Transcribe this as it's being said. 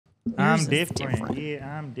I'm different.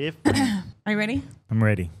 Yeah, I'm different. Are you ready? I'm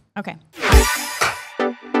ready. Okay.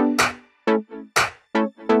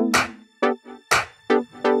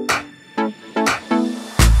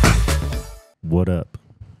 What up?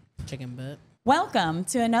 Chicken butt. Welcome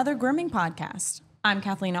to another grooming podcast. I'm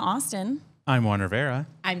Kathleen Austin. I'm Juan Rivera.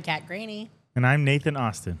 I'm Kat Graney. And I'm Nathan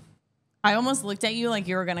Austin. I almost looked at you like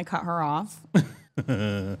you were going to cut her off.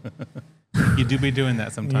 You do be doing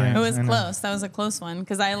that sometimes. It was close. That was a close one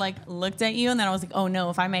because I looked at you and then I was like, oh no,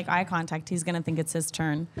 if I make eye contact, he's going to think it's his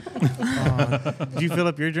turn. Did you fill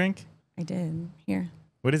up your drink? I did. Here.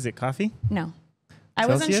 What is it, coffee? No. I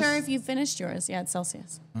wasn't Celsius? sure if you finished yours. Yeah, it's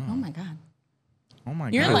Celsius. Oh my God. Oh my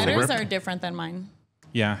Your God. letters are different than mine.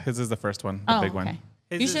 Yeah, his is the first one, the big okay. one.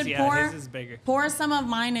 You should his is bigger. pour some of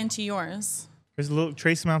mine into yours. There's little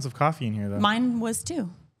trace amounts of coffee in here, though. Mine was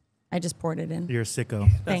too. I just poured it in. You're a sicko.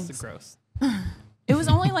 That's Thanks. gross. It was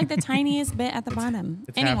only like the tiniest bit at the bottom.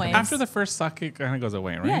 It's Anyways. After the first suck, it kind of goes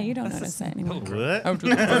away, right? Yeah, you don't notice it anymore. What? After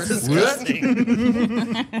the first.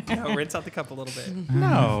 Disgusting. No, rinse out the cup a little bit.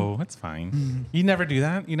 No, it's fine. You never do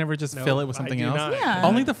that? You never just No, fill it with I something do else? not. Yeah.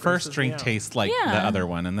 Only the first Grosses drink me out. tastes like Yeah. the other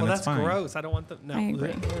one, and then Well, it's that's fine. gross. I don't want them. No. I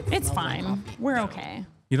agree. It's fine. We're okay.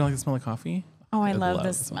 You don't like the smell of coffee? Oh, I love love the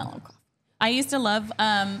the smell of coffee. I used to love,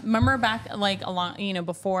 remember back like a long,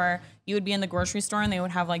 before you would be in the grocery store and they would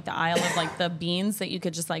have like the aisle of like the beans that you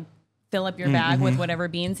could just like fill up your bag with whatever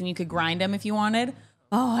beans and you could grind them if you wanted.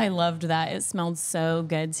 Oh, I loved that. It smelled so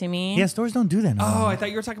good to me. Yeah, stores don't do that no Oh, more. I thought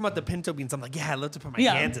you were talking about the pinto beans. I'm like, yeah, I love to put my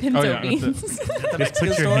Yeah, hands in. pinto Oh, yeah. beans. Just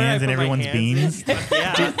put your hands in everyone's beans.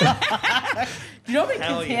 Yeah. You know, my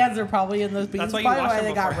Hell kids' yeah. hands are probably in those beans. That's why you Probably wash why them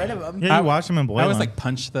they got before. rid of them. Yeah, you wash them and boil I always them. like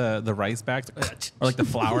punch the rice back or like the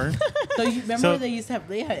flour. So you remember So- they used to have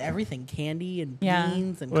they had everything, candy and Yeah.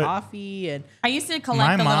 beans and What? coffee and I used to My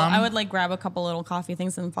collect the little, mom- I would like grab a couple little coffee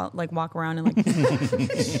things and like walk around and like,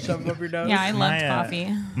 shove up your nose. yeah, I loved My,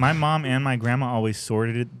 coffee. My mom and my grandma always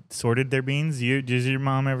sorted their beans. Does your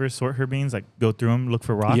mom ever sort her beans? Like go through them, look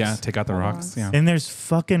for rocks? Yeah, take out the rocks. Yeah. And there's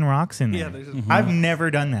fucking rocks in there. Yeah, there's just- I've never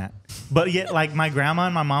done that. But yet, like, my grandma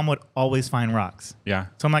and my mom would always find rocks. Yeah.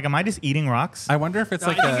 So I'm like, am I just eating rocks? I wonder if it's No,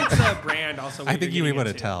 like I think a... it's a brand also. I think you were able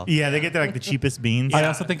to tell. Yeah, they get like the cheapest beans. I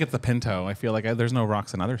also think it's the pinto. I feel like there's no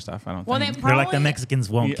rocks in other stuff. I don't Well, think. they They're like, the probably, Mexicans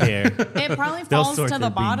won't care. it probably They'll falls sort to their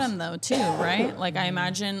the beans. bottom though too, right? Like I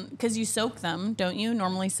imagine, because you soak them, don't you?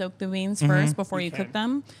 Normally soak the beans first before you cook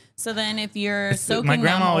them. So then if you're soaking My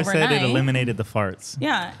grandma them always overnight, said it eliminated the farts.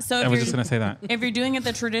 yeah. So I if was you're just going to say that. if you're doing it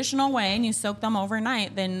the traditional way and you soak them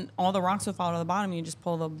overnight, then all the rocks will fall to the bottom. You just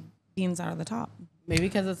pull the beans out of the top. Maybe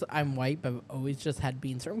because I'm white, but I've always just had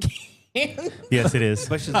beans from cans. Yes, it is.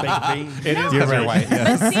 Bush's baked beans. It is You're because you're right. white.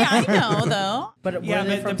 Yeah. But see, I know though. But Yeah, were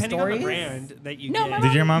they but from depending stories? on the brand that you No, get. my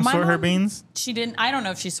Did your mom My sort her mom- beans? She didn't. I don't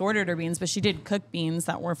know if she sorted her beans, but she did cook beans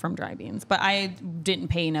that were from dry beans. But I didn't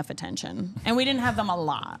pay enough attention, and we didn't have them a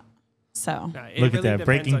lot. So, Nah, it Look at really that. depends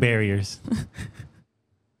Breaking on- barriers.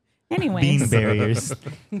 anyways, Bean barriers.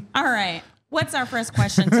 all right. What's our first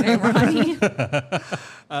question today, Ronnie?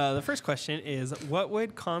 The first question is, what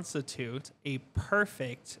would constitute a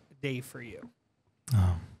perfect day for you?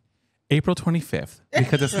 April 25th,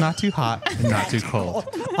 because it's not too hot and not too cold.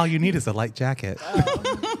 All you need is a light jacket.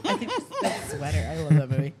 I think that sweater. I love that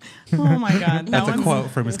movie. Oh my God, That's a one's-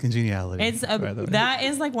 quote from Miss Congeniality. It's by the way. that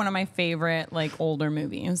is like one of my favorite like older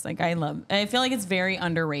movies. Like I feel like it's very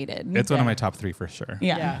underrated. It's one of my top 3 for sure.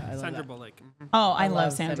 yeah. Yeah, I love Sandra that. Bullock. Mhm. Oh, I I love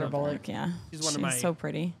love Sandra Sandra Bullock. Bullock. Yeah, She's one of my- so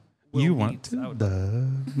pretty. You Will want Beats to out.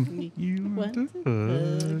 love me. You want to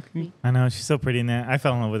hug me. I know. She's so pretty in that. I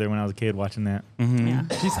fell in love with her when I was a kid watching that. Yeah,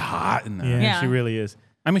 She's hot in that. Yeah, Yeah. she really is.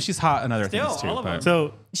 I mean, she's hot in other Still, things too. all of But them.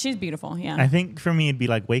 So she's beautiful. Yeah. I think for me, it'd be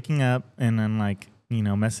like waking up and then like,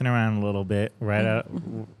 messing around a little bit right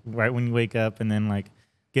when you wake up, and then like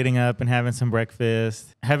getting up and having some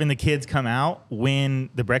breakfast, having the kids come out when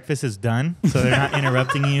the breakfast is done, so they're not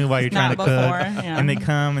interrupting you while you're trying to Not cook. before, yeah. And they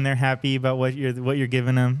come and they're happy about what you're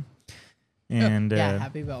giving them, and Yeah,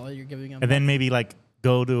 happy about what you're giving them. and then maybe like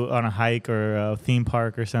go on a hike or a theme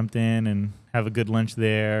park or something and have a good lunch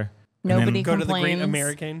there. And then- Nobody Go to the Great complains.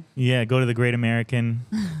 American. Yeah, go to the Great American.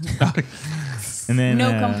 And then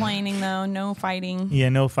No complaining though. No fighting. Yeah,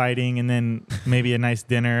 no fighting, and then maybe a nice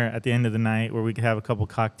dinner at the end of the night where we could have a couple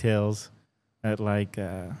cocktails at like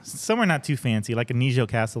somewhere not too fancy, like a Nijo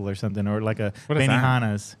Castle or something, or like a What is that?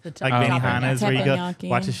 Benihana's. The Like Teppanyaki. Benihana's where you go Teppanyaki.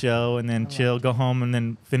 watch a show and then chill, go home, and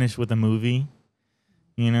then finish with a movie.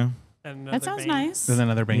 You know? And That sounds another bang. nice. There's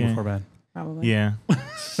another bang Yeah. before bed. Probably. Yeah,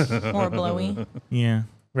 Or blowy. yeah.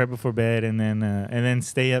 Right before bed, and then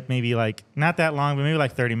stay up maybe like not that long, but maybe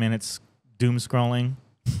like 30 minutes doom scrolling.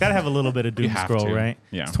 Gotta have a little bit of doom have scroll, to. right?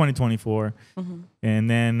 Yeah. It's 2024. And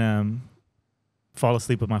then fall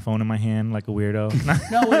asleep with my phone in my hand like a weirdo.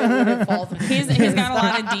 No, when it falls. He's got a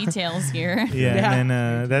lot of details here. yeah, and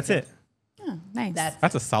then that's it. Oh, nice.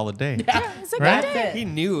 That's a solid day. It's a good Right? day. He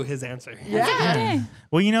knew his answer. It's a good day.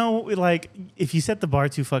 Well, you know, like if you set the bar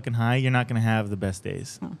too fucking high, you're not gonna have the best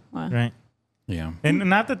days, Well, right? Yeah. And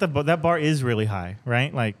not that that bar is really high,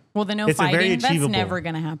 right? Like, well, the no It's a very fighting, that's achievable. never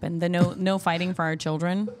going to happen. The no fighting for our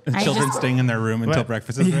children. Children staying in their room until What?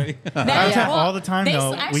 breakfast is ready. all the time,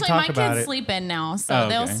 though, we Actually, talk my about kids it. sleep in now, so Oh,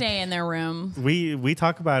 they'll okay. stay in their room. we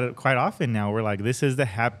talk about it quite often now. We're like, this is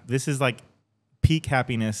this is like peak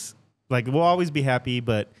happiness. Like, we'll always be happy,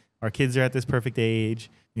 but our kids are at this perfect age.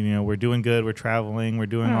 You know, we're doing good. We're traveling. We're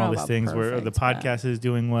doing I don't all know these about things. Where the perfect, but- podcast is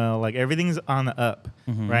doing well. Like, everything's on the up,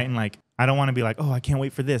 right? And like, I don't want to be like, oh, I can't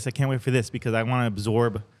wait for this. I can't wait for this because I want to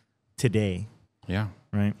absorb today, Yeah.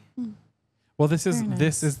 right? Well, this is Very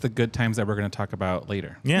this nice. is the good times that we're going to talk about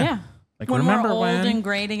later. Yeah. Like, when remember we're old when? and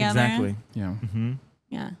gray together. Exactly. Yeah.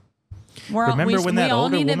 Yeah. Remember when that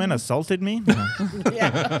older need woman assaulted me?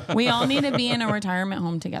 we all need to be in a retirement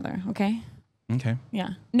home together. Okay. Okay.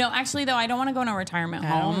 Yeah. No, actually, though, I don't want to go in a retirement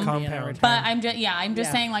home. Compound. But I'm just Yeah.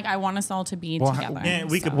 saying, like, I want us all to be Well, together. Yeah,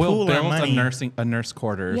 we could so. We'll pool our build money. a nurse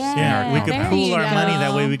quarters. Yeah. Yeah, we there could pool you our money.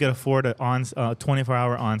 That go. way we could afford a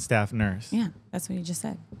 24-hour on-staff nurse. Yeah, that's what you just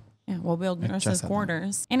said. Yeah, we'll build just nurses' said that.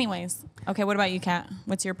 quarters. Anyways, okay, what about you, Kat?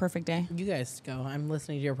 What's your perfect day? You guys go. I'm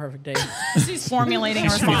listening to your perfect day. She's formulating a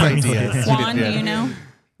response. ideas. Juan, do you know?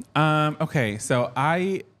 Okay, so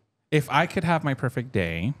if I could have my perfect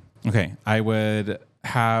day, okay, I would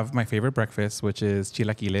have my favorite breakfast, which is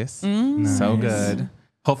chilaquiles. So good.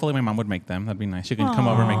 Hopefully my mom would make them. That'd be nice. She can come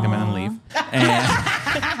over, make them, and then leave.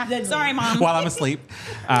 And Sorry, Mom. while I'm asleep.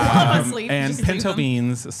 I'm asleep, And just leave pinto them.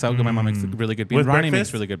 beans, so good. My mom makes really good beans. With Ronnie breakfast?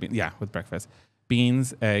 makes really good beans. Yeah, with breakfast.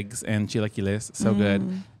 Beans, eggs, and chilaquiles. So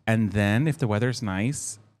good. And then if the weather's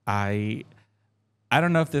nice, I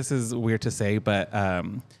don't know if this is weird to say, but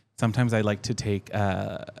sometimes I like to take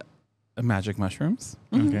magic mushrooms.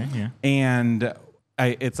 Okay, yeah. And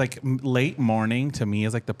it's like late morning to me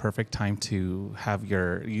is like the perfect time to have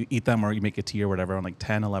you eat them or you make a tea or whatever on like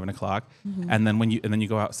 10, 11 o'clock. And then you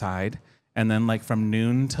go outside and then like from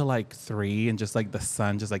noon to like 3 and just like the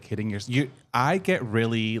sun just like hitting I get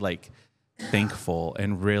really like thankful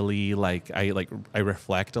and really like I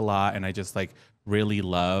reflect a lot and I just like really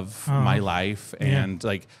love my life and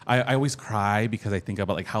like I always cry because I think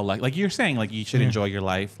about like how like you're saying like you should enjoy your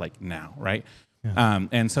life like now, right?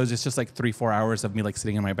 And so it's just like 3-4 hours of me like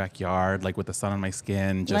sitting in my backyard like with the sun on my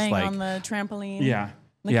skin, just Laying like on the trampoline. yeah.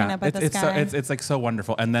 Looking up at the it's sky. it's like so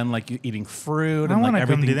wonderful, and then like you eating fruit I and like wanna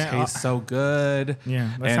come everything do that. tastes so good.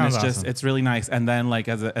 Yeah, that and sounds it's just awesome. it's really nice. And then like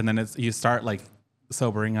and then you start like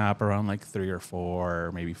sobering up around like 3 or 4,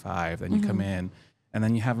 or maybe 5. Then you come in, and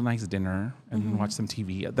then you have a nice dinner and watch some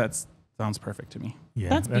TV. That sounds perfect to me. Yeah,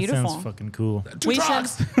 That's that beautiful. sounds fucking cool. We should.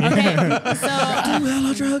 Okay, so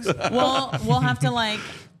we'll have to like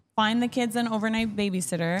find the kids an overnight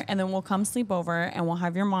babysitter, and then we'll come sleep over, and we'll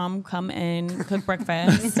have your mom come in, cook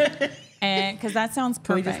breakfast, and because that sounds we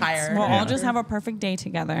perfect. just hire her? We'll Yeah. all just have a perfect day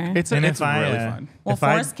together. And It's if I, really fun. We'll if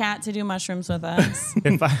I- force Kat to do mushrooms with us.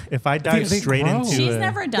 if I dive They straight grow. into She's a-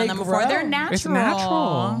 never done They them before. grow. They're natural. It's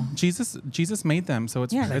natural. Jesus made them, so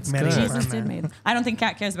it's Yeah, it's Mary good. Jesus. Jesus did make them. I don't think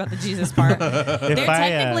Kat cares about the Jesus part. They're I,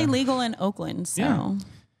 technically legal in Oakland, so Yeah.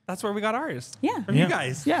 That's where we got ours. yeah. From Yeah. you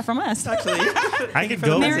guys. Yeah, from us. Actually. I could for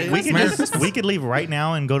the go. Merry We could leave right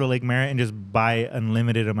now and go to Lake Merritt and just buy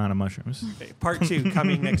unlimited amount of mushrooms Okay, part 2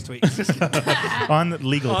 coming next week. on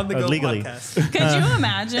legal On the Go legally. podcast. Could you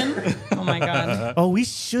imagine? Oh my god. Oh, we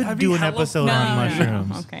should That'd do be an hella episode No, on no, no, mushrooms.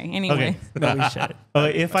 no. Okay. Anyway. Okay. No, we should.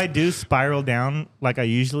 If I do spiral down like I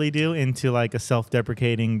usually do into like a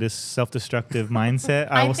self-deprecating, self-destructive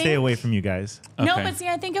mindset, I I will stay think- away from you guys. No, Okay. but see,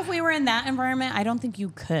 I think if we were in that environment, I don't think you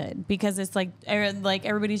could because it's like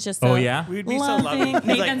everybody's just so Oh, yeah? We'd be so loving. loving. He's like,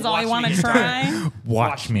 Nathan's all I "Watch want me." to try.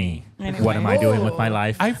 Watch me. Anyway. What am I doing with my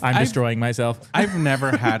life? I'm I've- destroying myself. I've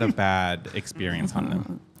never had a bad experience on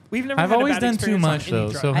them. We've never I've had a always bad done too experience on much, any though,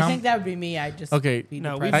 drug. so I how- think that would be me. I just Okay. be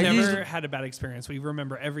No, we've depressed. I never usually- had a bad experience. We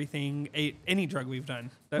remember everything, any drug we've done.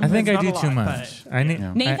 I think I That's do not a too lot, much. but- I need.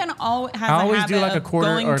 Yeah. Nathan has I a always habit do like a of quarter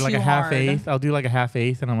going or like too a half hard. eighth. I'll do like a half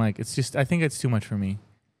eighth, and I'm like, it's just. I think it's too much for me.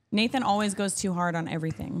 Nathan always goes too hard on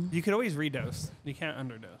everything. You could always redose. You can't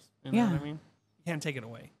underdose. You know Yeah. what I mean? You can't take it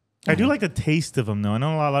away. I do like the taste of them though. I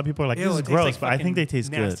know a lot of people are like, Ew, this is it tastes gross, like but I think they fucking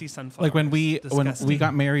taste good. nasty sunflowers. Like when we Disgusting.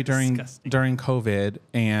 got married Disgusting. during COVID,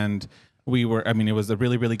 and we were, I mean, it was a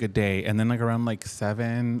really, really good day. And then like around like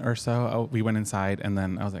 7 or so, we went inside, and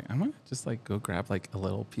then I was like, I'm gonna just like go grab like a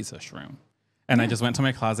little piece of shroom. And I just went to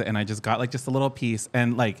my closet and I just got like just a little piece,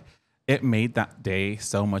 and like it made that day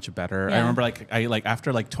so much better. I remember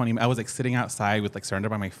after like 20 I was like sitting outside with like surrounded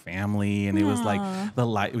by my family, and it was like the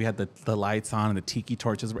light, we had the lights on and the tiki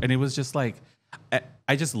torches, and it was just like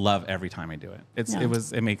I just love every time I do it.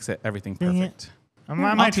 It makes everything perfect. I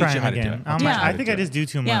might try him again. I think I do just do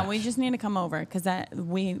too much. Yeah, we just need to come over because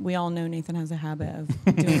we all know Nathan has a habit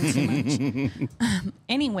of doing too much.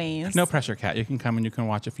 Anyways, no pressure, Kat. You can come and you can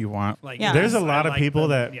watch if you want. Like, there's a lot of people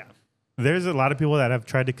that have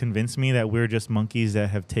tried to convince me that we're just monkeys that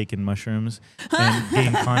have taken mushrooms and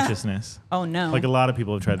gained consciousness. Oh no! Like a lot of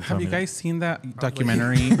people have tried to tell me. Have you guys seen that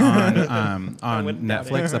documentary on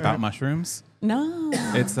Netflix about mushrooms? No.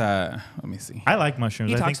 It's let me see. I like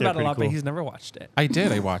mushrooms. He I talks think about it a lot, cool. but he's never watched it. I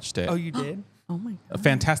did. I watched it. Oh, you did? Oh my A god.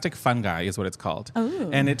 Fantastic Fungi is what it's called.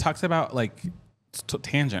 Oh. And it talks about like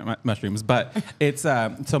tangent mushrooms, but it's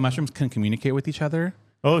so mushrooms can communicate with each other.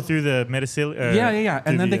 Oh, through the medicine. Yeah.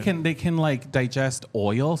 And then they can like digest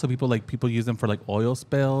oil. So people use them for like oil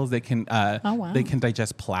spills. They can they can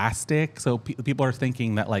digest plastic. So people are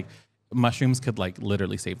thinking that like mushrooms could like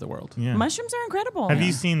literally save the world. Yeah. Mushrooms are incredible. Have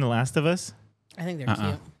you seen The Last of Us? I think they're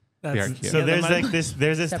cute. They are cute. So there's this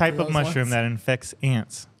Except type for of those mushroom ones. that infects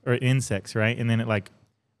ants or insects, right? And then it like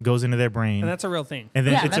goes into their brain. And that's a real thing. And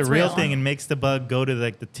then Yeah, it's a that's real real. thing and makes the bug go to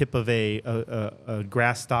like the tip of a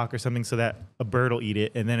grass stalk or something so that a bird will eat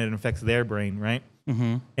it, and then it infects their brain, right?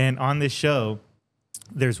 Mm-hmm. And on this show,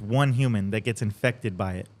 there's one human that gets infected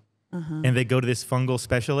by it. And they go to this fungal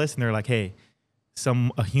specialist and they're like, hey,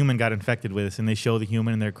 a human got infected with this, and they show the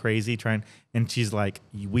human and they're crazy and she's like,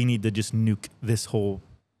 we need to just nuke this whole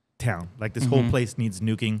town. Like this whole place needs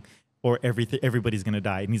nuking or everybody's going to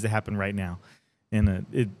die. It needs to happen right now. And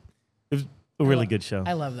it was a really good show.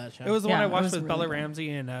 I love that show. It was the Yeah, one I it watched was with really Bella good. Ramsey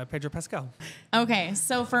and Pedro Pascal. Okay,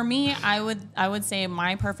 so for me, I would say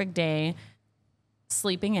my perfect day,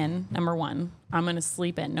 sleeping in. Number one, I'm gonna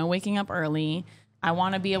sleep in. No waking up early. I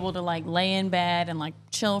want to be able to like lay in bed and like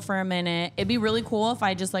chill for a minute. It'd be really cool if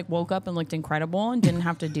I just like woke up and looked incredible and didn't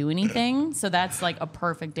have to do anything. So that's like a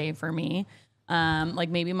perfect day for me. Like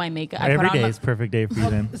maybe my makeup. Every day is perfect day for you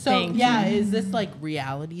then. So Thank is this like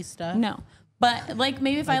reality stuff? No. But like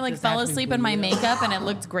maybe if I like this fell actually asleep in my real? makeup and it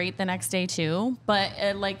looked great the next day too.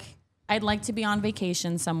 But like I'd like to be on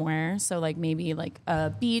vacation somewhere. So like maybe like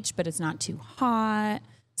a beach, but it's not too hot.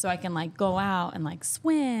 So I can like go out and like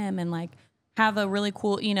swim and like have a really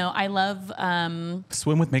cool, I love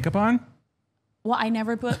Swim with makeup on? well, I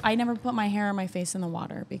never put my hair or my face in the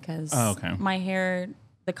water because my hair,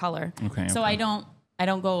 the color. Okay, So okay. I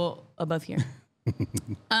don't go above here.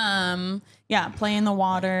 Yeah, play in the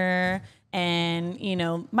water,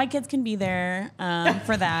 and my kids can be there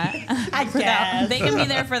for that. They can be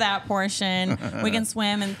there for that portion. We can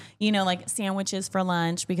swim and like sandwiches for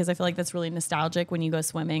lunch because I feel like that's really nostalgic when you go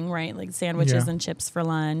swimming, right? Like sandwiches Yeah. and chips for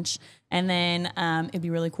lunch, and then it'd be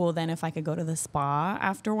really cool then if I could go to the spa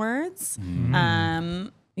afterwards.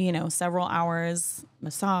 Several hours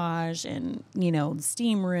massage and,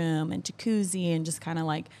 steam room and jacuzzi and just kind of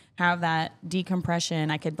like have that decompression.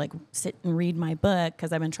 I could like sit and read my book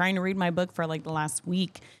because I've been trying to read my book for like the last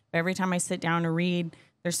week. But every time I sit down to read,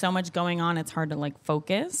 there's so much going on. It's hard to like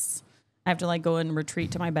focus. I have to like go and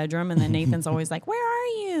retreat to my bedroom. And then Nathan's always like, where are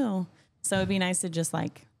you? So it'd be nice to just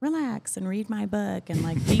like relax and read my book and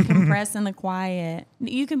like decompress in the quiet.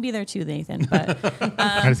 You can be there too, Nathan, but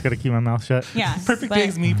I just got to keep my mouth shut. yeah. Perfect but- day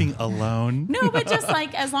is me being alone. No, but just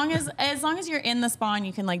like as long as you're in the spa and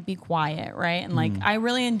you can like be quiet, right? And like I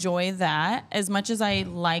really enjoy that. As much as I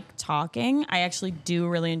like talking, I actually do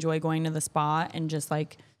really enjoy going to the spa and just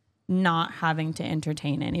like not having to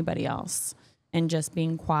entertain anybody else and just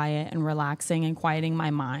being quiet and relaxing and quieting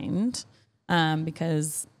my mind.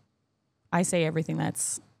 Because I say everything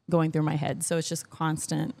that's going through my head. So it's just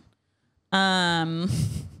constant.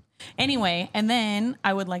 Anyway, and then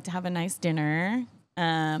I would like to have a nice dinner.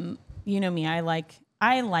 You know me, I like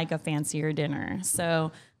a fancier dinner.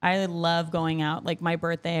 So I love going out. Like my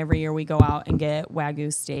birthday, every year we go out and get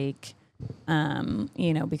Wagyu steak.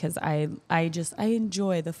 Because I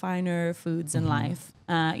enjoy the finer foods in life.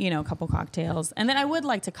 A couple cocktails. And then I would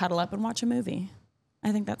like to cuddle up and watch a movie.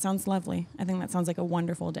 I think that sounds lovely. I think that sounds like a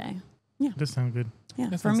wonderful day. Yeah. Does sound good. Yeah.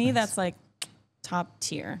 That For sounds me, nice. that's like top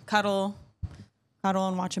tier. Cuddle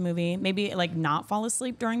and watch a movie. Maybe like not fall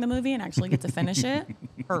asleep during the movie and actually get to finish it.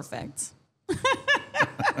 Perfect. I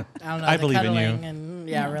don't know. I the believe in you. cuddling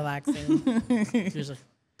and relaxing. Usually.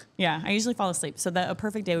 Yeah. I usually fall asleep. So a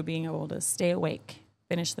perfect day would be being able to stay awake,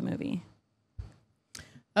 finish the movie.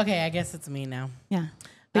 Okay, I guess it's me now. Yeah.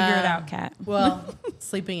 Figure it out, Kat. Well,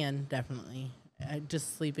 sleeping in, definitely.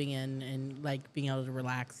 Just sleeping in and like being able to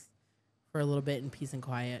relax for a little bit in peace and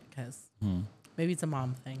quiet because maybe it's a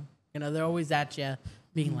mom thing. You know, they're always at you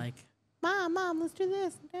being like, Mom, let's do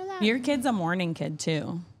this, do that. Your kid's a morning kid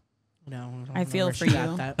too. No, I feel for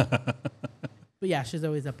you. But yeah, she's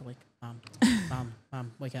always up like,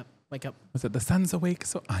 Mom, wake up. Was it the sun's awake,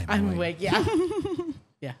 so I'm awake. Yeah.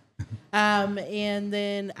 Yeah. And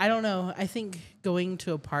then I don't know. I think going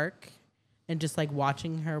to a park and just like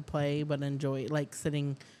watching her play, but enjoy like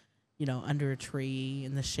sitting, you know, under a tree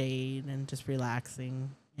in the shade and just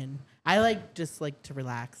relaxing. And I like just like to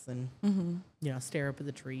relax and you know, stare up at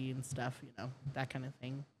the tree and stuff. You know, that kind of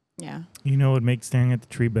thing. Yeah. You know what would make staring at the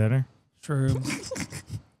tree better? Shrooms.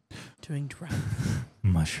 Doing drugs.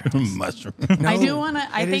 Mushrooms. No, I do want to.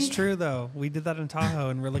 I It think is true though. We did that in Tahoe,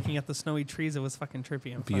 and we're looking at the snowy trees. It was fucking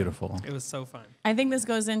trippy and fun. Beautiful. It was so fun. I think this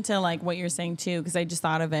goes into like what you're saying too, because I just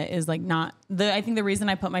thought of it is like not the. I think the reason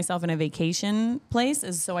I put myself in a vacation place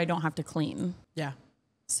is so I don't have to clean. Yeah.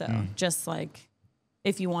 So just like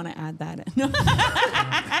if you want to add that in.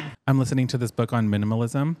 I'm listening to this book on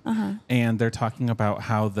minimalism, and they're talking about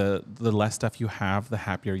how the less stuff you have, the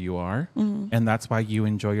happier you are. And that's why you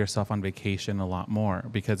enjoy yourself on vacation a lot more,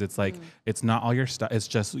 because it's like, it's not all your stuff. It's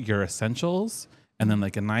just your essentials and then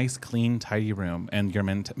like a nice, clean, tidy room. And your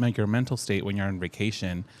mental state when you're on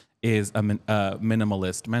vacation is a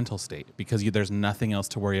minimalist mental state, because there's nothing else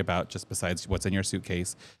to worry about just besides what's in your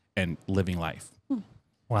suitcase and living life.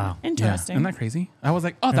 Wow. Interesting. Isn't that crazy? I was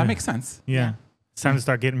like, oh, that makes sense. Yeah. It's time to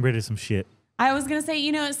start getting rid of some shit. I was gonna say,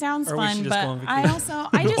 you know, it sounds Or we should fun, just but go on I also,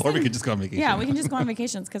 I just, Or we could just go on vacation. yeah, we can just go on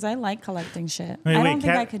vacations because I like collecting shit. Wait, I wait, don't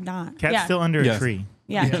think Kat- I could not. Cat's yeah, still under a Yes. tree.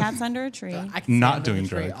 yeah, cat's under a tree. I can Not stand under doing the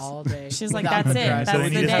tree drugs. all day. She's like, without that's the it. drugs. That's So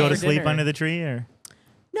when the you just day. go to For sleep dinner. under the tree, or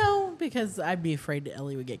No, because I'd be afraid that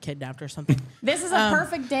Ellie would get kidnapped or something. This is a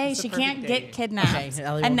perfect day. She a perfect can't day. get kidnapped. Okay,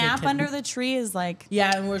 Ellie a won't get nap under kidnapped. the tree is like,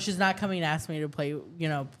 Yeah, and where she's not coming to ask me to play, you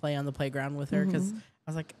know, play on the playground with her because I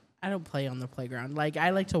was like, I don't play on the playground. Like,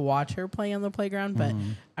 I like to watch her play on the playground, but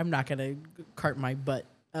I'm not gonna cart my butt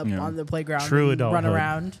up Yeah. on the playground True and run adulthood.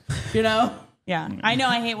 around. You know? yeah. I know.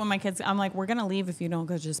 I hate when my kids. I'm like, we're gonna leave if you don't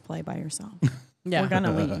go just play by yourself. Yeah, We're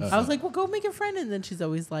gonna leave. I was like, well, go make a friend, and then she's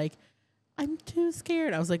always like, I'm too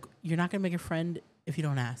scared. I was like, you're not gonna make a friend if you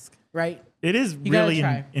don't ask, right? it is You gotta really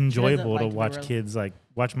try. She enjoyable doesn't to like to be watch real- kids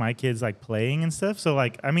watch my kids like playing and stuff. So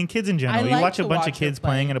like, I mean, kids in I general, you like watch a to bunch watch of her kids play.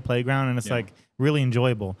 playing at a playground, and it's like really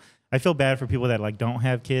enjoyable. I feel bad for people that like don't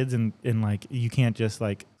have kids and like you can't just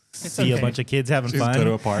like see a okay. bunch of kids having Just fun. go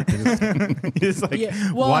to a park. And just, You just like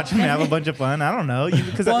Yeah, well, watch them and have a then- bunch of fun. I don't know.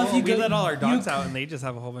 Because Well, if Well, you we go- let all our you- dogs out, and they just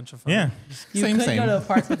have a whole bunch of fun. yeah. You Same, could same. go to a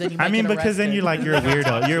park, but then you might I mean, get because then arrested. you're like you're a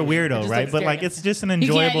weirdo. You're a weirdo, Just, right? like, But like staring it's just an You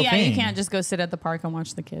enjoyable can't. Yeah, thing. you can't just go sit at the park and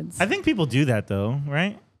watch the kids. I think people do that though,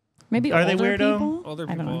 right? Maybe Are they older weirdo? people. Older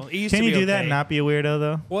I don't know. people. It used Can to you be do that okay. and not be a weirdo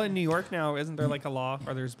though? Well, in New York now, isn't there like a law,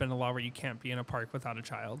 or there's been a law where you can't be in a park without a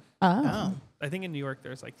child? Oh, I think in New York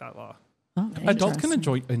there's like that law. adults can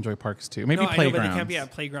interesting. enjoy parks too. Maybe No, I know, playgrounds. but they can't be at a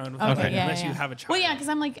playground without Okay, yeah, unless yeah. you have a child. Well, yeah, because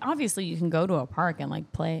I'm like, obviously you can go to a park and like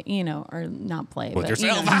play, you know, or not play With but, you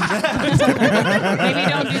yourself. know. Maybe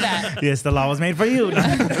don't do that. Yes, the law was made for you.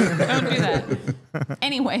 Don't do that.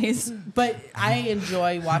 Anyways, But I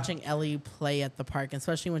enjoy watching Ellie play at the park,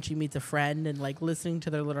 especially when she meets a friend and like listening to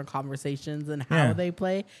their little conversations and how Yeah. they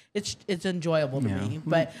play. It's enjoyable to Yeah. me.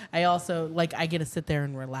 But I also like I get to sit there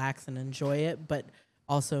and relax and enjoy it, but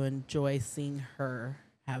also enjoy seeing her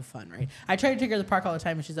have fun. Right? I try to take her to the park all the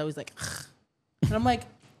time, and she's always like, "Ugh." And I'm like,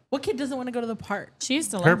 what kid doesn't want to go to the park? she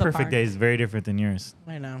used to love Her the perfect park. day is very different than yours.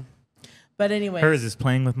 I know. But anyway, Hers is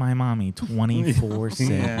playing with my mommy 24/7.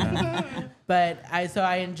 Yeah. But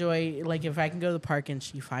I enjoy, like, if I can go to the park and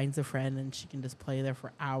she finds a friend and she can just play there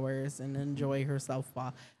for hours and enjoy herself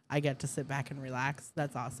while I get to sit back and relax.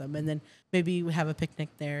 That's awesome. And then maybe we have a picnic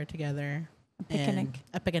there together. A picnic. And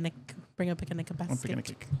a picnic. Bring a picnic basket.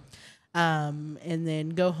 Picnic. And then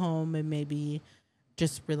go home and maybe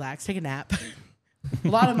just relax, take a nap. A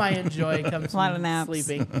lot of my joy comes A lot from of naps.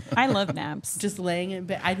 sleeping. I love naps. Just laying in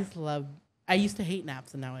bed. I used to hate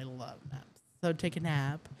naps and now I love naps. So take a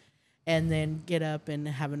nap and then get up and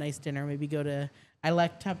have a nice dinner. Maybe I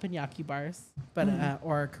like teppanyaki bars, but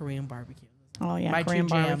or a Korean barbecue. Oh yeah, My two Korean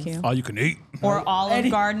jams. barbecue All you can eat. or Olive Any-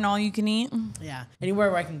 Garden, all you can eat. Yeah, anywhere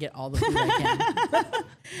where I can get all the food I can.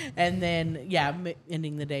 And then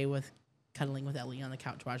ending the day with cuddling with Ellie on the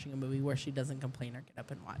couch watching a movie where she doesn't complain or get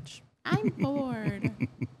up and watch. I'm bored.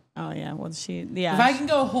 Oh yeah, well yeah. If I can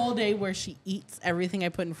go a whole day where she eats everything I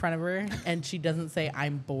put in front of her and she doesn't say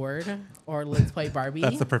I'm bored or let's play Barbie,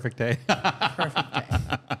 That's the perfect day. perfect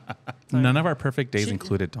day. None of our perfect days She-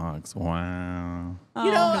 included dogs. Wow.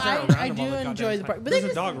 You know, Because they're I around do them all the enjoy goddamn the park, time. but There's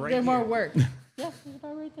a dog right they're more here. work. Yeah, there's a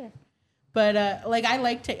dog right there. But like I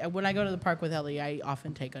like when I go to the park with Ellie, I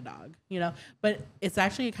often take a dog, But it's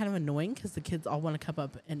actually kind of annoying because the kids all want to come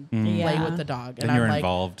up and play with the dog, and I'm you're like,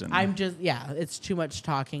 involved. I'm just it's too much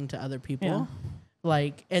talking to other people,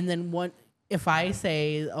 like, and then if I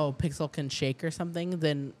say, oh, Pixel can shake or something,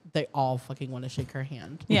 then they all fucking want to shake her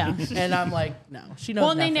hand. Yeah. And I'm like, no, she knows.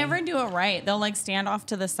 Well, nothing. they never do it right. They'll like stand off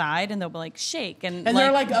to the side and they'll be like shake and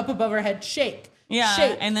they're like up above her head, shake. Yeah,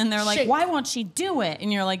 shake, and then they're like, shake. "Why won't she do it?"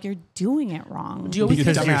 And you're like, "You're doing it wrong." Do you always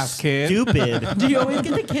Because get you're dumbass kid. stupid. Do you always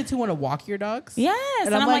get the kids who want to walk your dogs? Yes,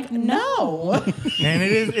 And I'm like, no. And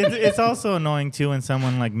it's also annoying too when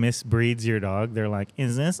someone like misbreeds your dog. They're like,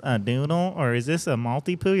 "Is this a doodle or is this a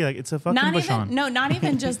Maltipoo?" You're like, "It's a fucking Not Bichon." even not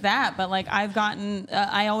even just that, but like I've gotten,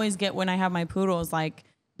 I always get when I have my poodles, like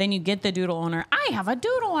then you get the doodle owner. I have a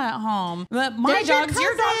doodle at home, but my That's your dog's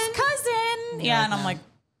your dog's cousin. cousin. Yeah, and I'm like,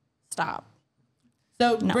 stop.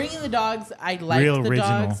 So bringing the dogs, I like Real the original.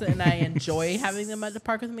 dogs and I enjoy having them at the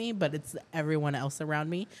park with me, but it's everyone else around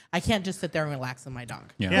me. I can't just sit there and relax on my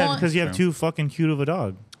dog. Yeah, because you have too fucking cute of a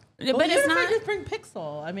dog. But Well, it's even if I not. just bring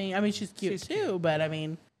Pixel. I mean, she's cute too, but I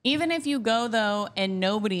mean, Even if you go though and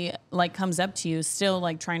nobody like comes up to you, still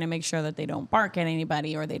like trying to make sure that they don't bark at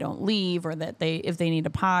anybody or they don't leave or that if they need a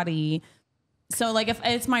potty. So like if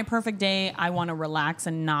it's my perfect day, I want to relax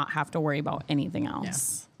and not have to worry about anything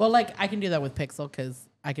else. well, like I can do that with Pixel because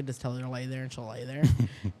I can just tell her to lay there and she'll lay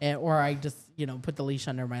there, or I just put the leash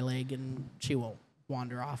under my leg and she won't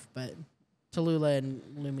wander off. But Tallulah and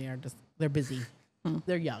Lumi are they're busy.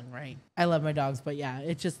 They're young, right? I love my dogs, but yeah,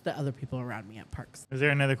 it's just the other people around me at parks. Is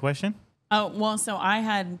there another question? Oh, well, so I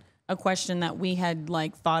had a question that we had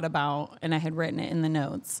like thought about and I had written it in the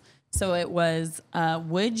notes. So it was,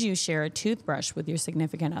 would you share a toothbrush with your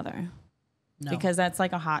significant other? No. Because that's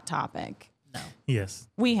like a hot topic. Yes.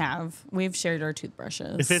 We've shared our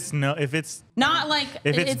toothbrushes. If it's not like,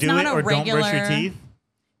 it's do not it a or regular, don't brush your teeth.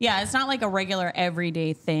 Yeah, it's not like a regular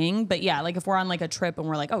everyday thing, but yeah, like if we're on like a trip and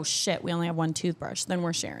we're like, oh shit, we only have one toothbrush, then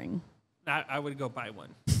we're sharing. I would go buy one.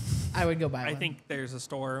 I would go buy one. I think there's a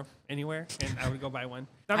store anywhere, and I would go buy one.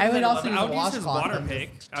 I would also use I a would use his washcloth water and pick.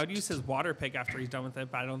 I would use his water pick after he's done with it,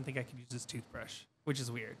 but I don't think I could use his toothbrush, which is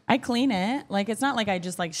weird. I clean it. Like it's not like I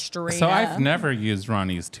just like straight So up. I've never used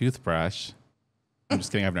Ronnie's toothbrush. I'm just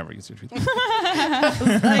kidding. I've never used your toothbrush.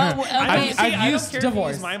 Okay, I used don't care if you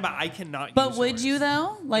divorce. use mine, but I cannot. but use would yours. you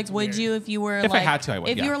though? Like, would weird. you if you were If I like, had to, I would,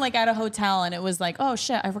 If yeah. you were like at a hotel and it was like, oh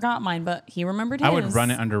shit, I forgot mine, but he remembered his. I would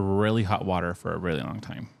run it under really hot water for a really long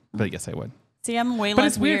time. But yes, I would. See, I'm way But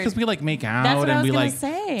less it's weird because we like make out That's what I and was we gonna like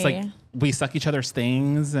say. it's like we suck each other's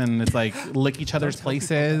things and it's like lick each other's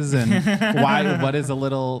places and what is a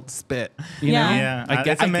little spit? You Yeah. know? Yeah,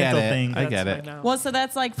 it's a I mental get it. thing. I get That's it. fine now. Well, so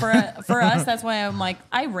that's like for us, that's why I'm like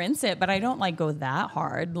I rinse it, but I don't like go that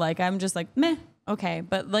hard. Like I'm just like meh, okay.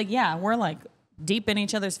 But like yeah, we're like deep in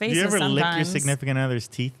each other's Do faces. you ever sometimes. lick your significant other's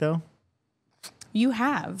teeth though? You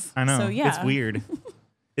have. I know. So yeah, It's weird.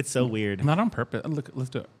 It's so weird. Not on purpose. Look, let's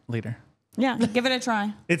do it later. Yeah, give it a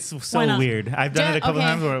try. It's Why so not? weird. I've done it a couple Okay.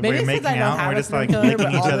 times where Maybe we're it's 'cause making I don't out and have we're a just like sprinkler, licking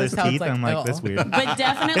but each all other's this sounds teeth. like, I'm like, oh. that's weird. But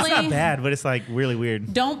definitely It's not bad, but it's like really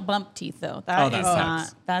weird. don't bump teeth though. Oh, That that is sucks.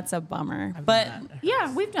 not. That's a bummer. done But that.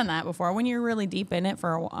 yeah, we've done that before. When you're really deep in it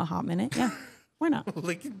for a hot minute, yeah, why not?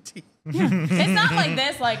 Licking teeth. It's not like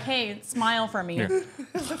this. Like, hey, smile for me.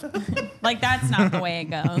 Like that's not the way it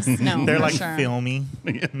goes. No, They're for like sure. filmy.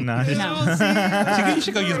 No, just- No. You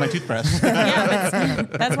should go use my toothbrush. Yeah,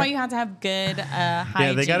 that's why you have to have good hygiene.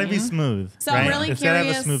 yeah, they got to be smooth. So I'm right? really It's got to have a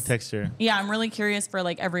curious- smooth texture. Yeah, I'm really curious for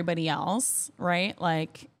like everybody else, right?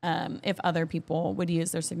 Like, if other people would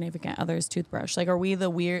use their significant other's toothbrush. Like, are we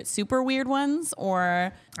the super weird ones,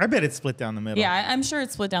 or I bet it's split down the middle. yeah? I'm sure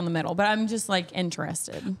it's split down the middle, but I'm just like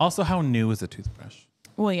interested. Also, how new is a toothbrush?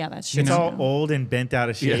 Well, yeah, that's true. It's all old and bent out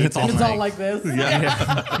of shape. Yeah, it's all and, It's all like this.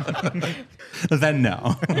 Then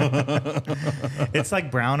no. it's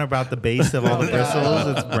like brown about the base of all the bristles.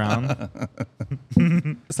 It's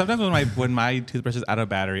brown. Sometimes when my toothbrush is out of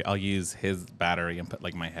battery, I'll use his battery and put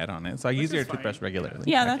like my head on it. So I use your is fine. toothbrush regularly.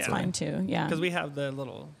 Yeah, that's Yeah. fine too. Yeah. Because we have the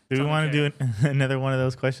little. Do we want to do another one of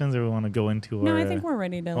those questions, or we want to go into No, our? I think we're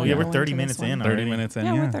ready to. Oh like, yeah, go we're 30 into minutes this one. in. 30 already. minutes in.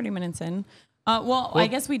 Yeah, Yeah, we're 30 minutes in. Well, I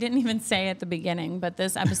guess we didn't even say at the beginning, but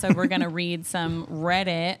this episode we're going to read some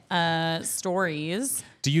Reddit stories.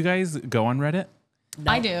 Do you guys go on Reddit?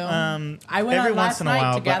 I do. I went Every on once last in a night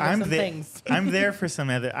while, to but gather I'm some there. things. I'm there for some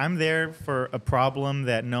other. I'm there for a problem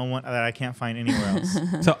that I can't find anywhere else.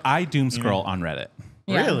 So I doom scroll on Reddit.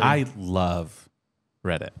 Yeah. Really? I love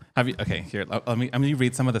Reddit. Have you? Okay, here. Let me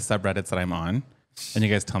read some of the subreddits that I'm on, and you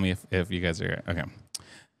guys tell me if you guys are okay.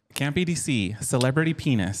 Camp EDC, Celebrity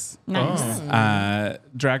Penis, Nice.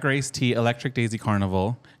 Drag Race Tea, Electric Daisy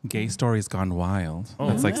Carnival, Gay Stories Gone Wild.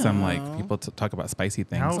 That's like some like people talk about spicy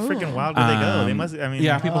things. How freaking wild do they go? They must. I mean,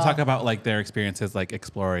 Yeah, people talk about like their experiences, like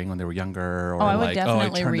exploring when they were younger, or I would like, I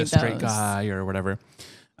definitely turned a read straight those. guy, or whatever.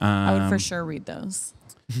 I would for sure read those.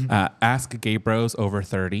 Ask Gay Bros Over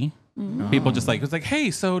 30. People just like, it's like, hey,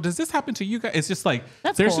 so does this happen to you guys? It's just like,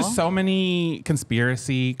 That's there's cool. just so many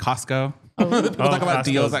conspiracy. Costco. People talk about Costco's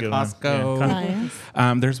deals at good one. Costco. Yeah,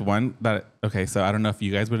 Nice. There's one that, okay, so I don't know if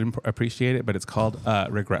you guys would appreciate it, but it's called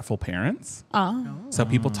Regretful Parents. Oh. So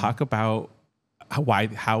people talk about why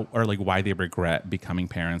they regret becoming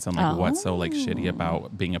parents and like what's so like shitty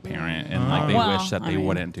about being a parent and like they Well, wish that I they mean-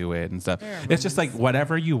 wouldn't do it and stuff. It's just like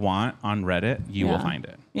whatever you want on Reddit, you will Yeah. find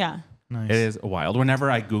it. Yeah. nice. It is wild.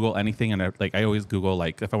 Whenever I Google anything, and I always Google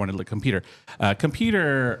like if I wanted to look computer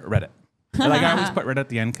Reddit. Like I always put Reddit at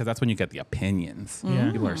the end because that's when you get the opinions.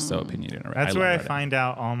 Yeah. People are so opinionated. That's where I love Reddit. find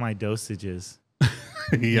out all my dosages.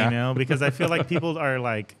 Yeah. You know, because I feel like people are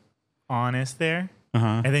like honest there,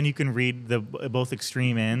 Uh-huh. and then you can read the both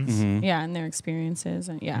extreme ends. Mm-hmm. Yeah. And their experiences.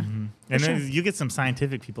 And yeah. And then you get some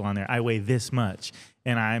scientific people on there. I weigh this much,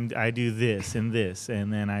 and I do this, and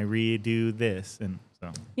then I redo this, and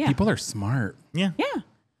so Yeah. People are smart. yeah. Yeah.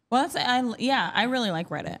 Well, I really like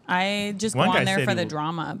Reddit. I just One go guy on there said for he the w-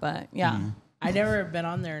 drama, but yeah. I never been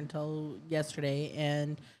on there until yesterday,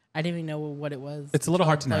 and I didn't even know what it was. It's a little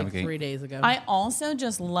hard to like navigate. 3 days ago. I also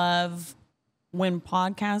just love when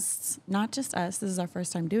podcasts, not just us, this is our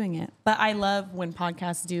first time doing it, but I love when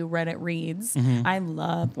podcasts do Reddit reads. Mm-hmm. I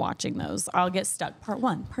love watching those. I'll get stuck. Part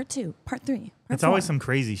 1, part 2, part 3. Part It's always 4. some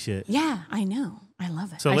crazy shit. Yeah, I know. I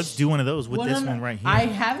love it. So let's do one of those with Well, this no, no, one right here. I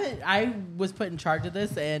haven't. I was put in charge of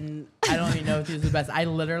this, and I don't even know if this is the best. I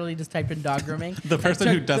literally just typed in dog grooming. The person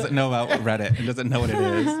who doesn't know about Reddit and doesn't know what it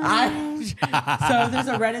is. So if there's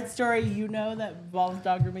a Reddit story you know that involves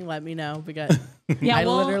dog grooming, let me know because Yeah, I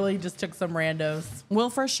we'll- literally just took some randos.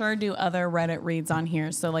 We'll for sure do other Reddit reads on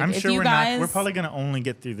here. So like I'm if sure you we're guys not. We're probably gonna only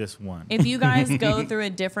get through this one. if you guys go through a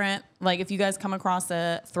different, like if you guys come across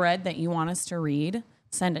a thread that you want us to read,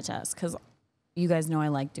 send it to us because you guys know I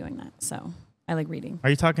like doing that. So I like reading. Are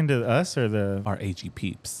you talking to us or the? Our AG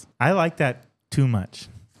peeps. I like that too much.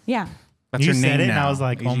 Yeah. That's You your said name it, now. and I was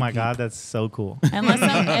like, "Oh AG my peep. god, that's so cool."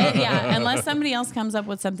 Unless somebody else comes up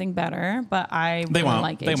with something better, but I They really won't.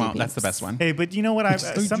 like They AG won't. That's the peeps. best one. Hey, but you know what?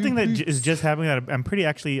 so Something that juicy. is just happening that I'm pretty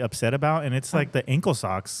actually upset about, and it's like the ankle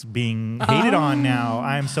socks being hated on now.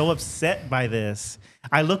 I am so upset by this.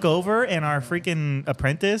 I look over, and our freaking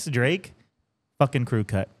apprentice Drake, fucking crew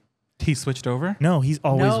cut. He switched over. No, he's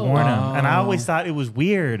always No. worn them, and I Oh. always thought it was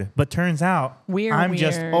weird. But turns out, I'm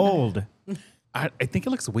just Weird. old. I think it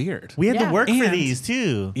looks weird. We had Yeah. to work for And- these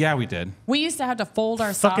too. Yeah, we did. We used to have to fold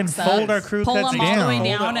our Fucking socks fold up, our crew pull cuts them all the way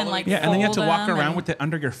down. down, and like Yeah, and then you had to fold walk them around and- with it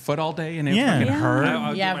under your foot all day, and it Yeah. fucking Yeah. hurt.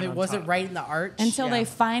 I'll Yeah, get if mine it on wasn't top. right in the arch. until yeah. they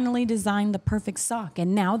finally designed the perfect sock,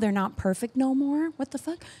 and now they're not perfect no more. What the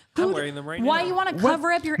fuck? I'm wearing them right Why now. you want to cover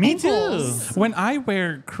up your Me ankles? When I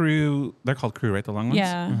wear crew, they're called crew, right? The long ones.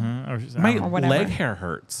 Yeah. My Or whatever. leg hair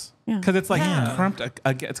hurts Yeah. because it's like Yeah. crumped.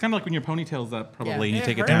 It's kind of like when your ponytail's up, probably, and you It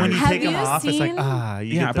take it hurts. down. And when you Have take them you off, it's like seen- you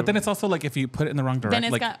yeah, get but the- then it's also like if you put it in the wrong direction. Then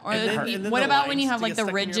it's like, got. Or and then what the about when you lines have to like get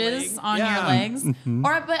the stuck in your ridges leg. on your Yeah. legs?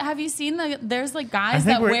 Or but have you seen there's like I guys think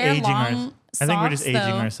that we're wear aging long I think we're just socks,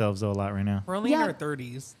 aging though. ourselves though a lot right now. We're only in Yeah. our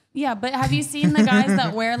 30s. Yeah, but have you seen the guys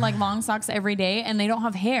that wear like long socks every day and they don't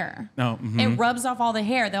have hair? No, mhm. It rubs off all the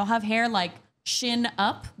hair. They'll have hair like shin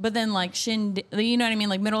up, but then like you know what I mean?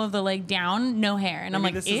 Like middle of the leg down, no hair. And I'm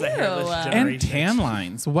Maybe like, this is ew. a hairless and generation. tan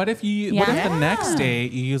lines. What if what if the Yeah. next day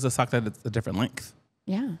you use a sock that's a different length?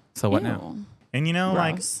 Yeah. So what Ew. now? And you know,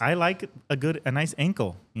 Gross. like I like a nice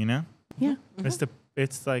ankle. You know, Yeah.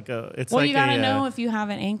 it's like a it's Well, like you gotta a, know if you have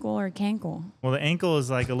an ankle or cankle. well, the ankle is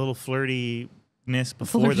like a little flirtiness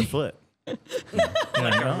before the foot.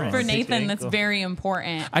 For Nathan, that's very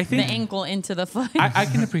important. I think- the ankle into the foot. I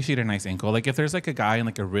can appreciate a nice ankle. Like if there's like a guy in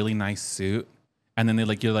like a really nice suit, and then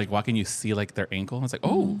you're like walking, you see like their ankle. It's like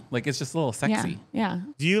like it's just a little yeah. sexy. Yeah.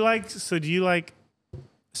 Do you like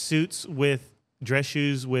suits with dress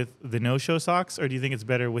shoes with the no-show socks, or do you think it's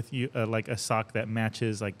better with you like a sock that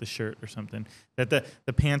matches like the shirt or something? That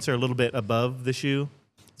the pants are a little bit above the shoe,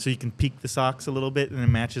 so you can peek the socks a little bit and it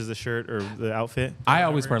matches the shirt or the outfit. I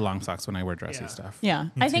always wear long socks when I wear dressy Yeah. stuff. Yeah.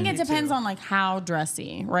 I think it Me depends too. on like how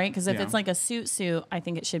dressy, right? Because if Yeah. it's like a suit, I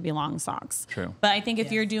think it should be long socks. True. But I think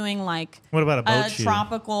if you're doing like What about a boat shoe?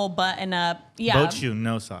 tropical button up, yeah. Boat shoe,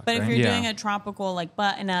 no socks. But if right? you're Yeah. doing a tropical like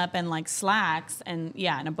button up and like slacks and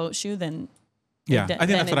and a boat shoe, then Yeah, d- I think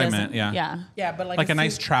then that's it what I doesn't- meant. Yeah. Yeah. Yeah, but Like a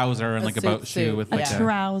nice suit- trouser and a like a suit boat shoe suit. with A like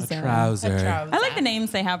trouser. a trouser. I like the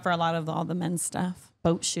names they have for a lot of all the men's stuff.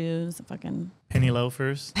 Boat shoes, fucking Penny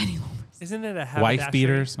loafers, Isn't it a wife haberdashery?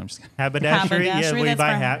 beaters. I'm just kidding. haberdashery. Yeah, haberdashery. where you That's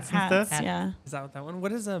buy for hats and stuff. Hat. Yeah. Is that what that one?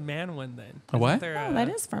 What is a man one then? A what? Isn't there Oh, that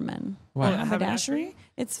is for men. What? A haberdashery?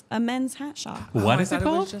 It's a men's hat shop. What I is it thought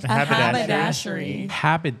was called? just- A Haberdashery. haberdashery.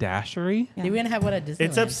 Haberdashery. Yeah. They're gonna have one at Disneyland.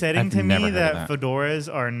 It's upsetting I've to never me heard that of that.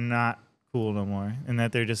 fedoras are not cool no more, and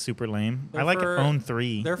that they're just super lame. They're I like for- own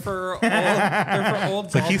 3. They're for old. They're for old.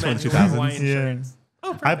 like bald he's men one who wear 2000s. Hawaiian Yeah. shirts.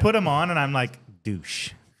 Oh, I perfect. put them on and I'm like,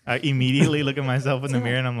 douche. I immediately look at myself in the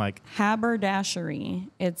mirror and I'm like, Haberdashery.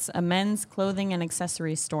 It's a men's clothing and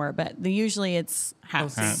accessory store, but usually it's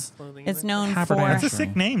hats. Hats. Clothing, It's is it? known that's for a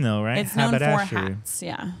sick name though, right? it's known for Haberdashery. hats.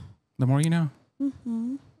 Yeah. The more you know.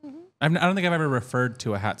 I don't think I've ever referred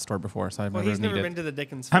to a hat store before, so I've Well, never he's never needed. been to the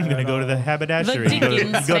Dickens. I'm Fair gonna at go to the all. haberdashery. The You go to,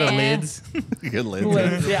 Dickens you go to fair. Lids. Good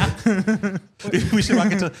Lids, yeah. We should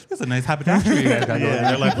walk into. There's a nice haberdashery. Yeah,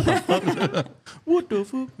 they're like, what the fuck? What the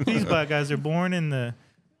fuck? These black guys are born in the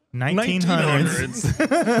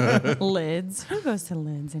 1900s. Lids. Who goes to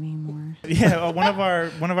Lids anymore? Yeah, one of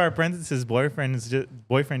our apprentices' boyfriend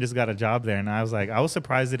just got a job there, and I was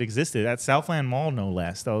surprised it existed at Southland Mall, no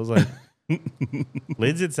less. I was like,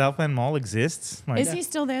 Lids at Southland Mall exists? Like, Is he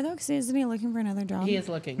still there though? Because isn't he looking for another job? He is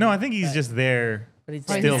looking. no, I think he's just there. But he's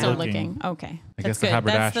Oh, he's still still looking. looking. Okay. I guess That's the good.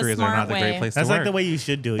 That's haberdasheries are not the smart great way. place That's to like work. the way you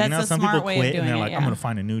should do it. That's You know, the some smart people way of quit and doing they're it, like, yeah. I'm gonna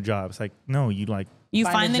find a new job. It's like, no, you like, You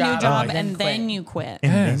Find find a the new job job and and then then quit. you quit.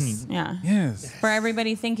 and Yes. then you, Yeah. Yes. For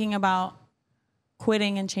everybody thinking about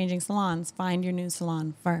quitting and changing salons, find your new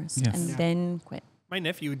salon first Yes. and Yeah. then quit. My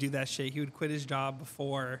nephew would do that shit. He would quit his job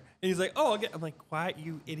before, and he's like, "Oh, I'm like, why,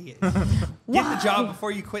 you idiot? Get the job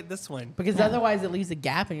before you quit this one." because otherwise it leaves a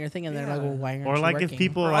gap in your thing, and they're like, Yeah. well, why aren't or you like working? if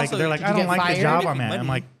people Or like also, they're like, did I you don't get like the fired? job Making I'm at. I'm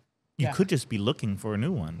money. like, you Yeah. could just be looking for a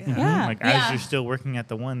new one. Yeah. Yeah. Like Yeah. as you're still working at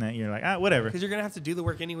the one that you're like, whatever. Because you're gonna have to do the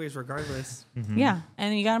work anyways, regardless. Yeah.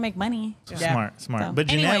 And you got to make money. Yeah. Smart. So, But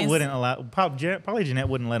Jeanette anyways. wouldn't allow. Probably Jeanette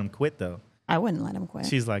wouldn't let him quit though. I wouldn't let him quit.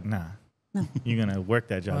 She's like, nah, you're gonna work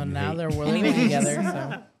that job. Well, you now hate. they're living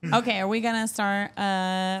together. So Okay. Are we going to start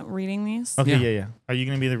reading these? Okay, Yeah. yeah. Are you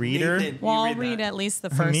gonna be the reader? Nathan, you Well, I'll read that. at least the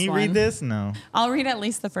first Me one. read this? No. I'll read at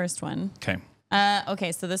least the first one. Okay.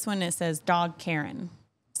 Okay, so this one, it says Dog Karen.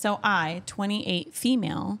 So I, 28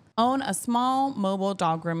 female, own a small mobile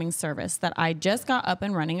dog grooming service that I just got up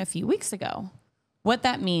and running a few weeks ago. What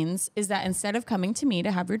that means is that instead of coming to me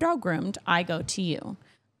to have your dog groomed, I go to you.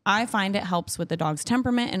 I find it helps with the dog's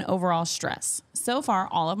temperament and overall stress. So far,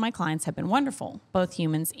 all of my clients have been wonderful, both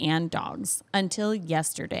humans and dogs, until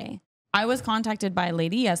yesterday. I was contacted by a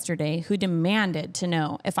lady yesterday who demanded to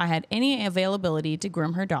know if I had any availability to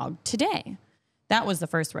groom her dog today. That was the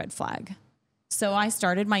first red flag. So I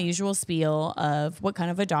started my usual spiel of what kind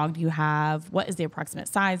of a dog do you have? What is the approximate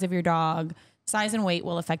size of your dog? Size and weight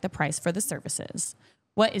will affect the price for the services.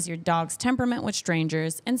 What is your dog's temperament with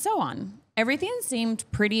strangers? And so on. Everything seemed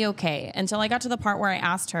pretty okay until I got to the part where I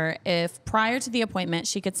asked her if prior to the appointment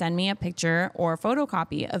she could send me a picture or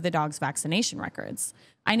photocopy of the dog's vaccination records.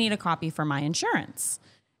 I need a copy for my insurance.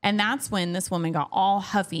 And that's when this woman got all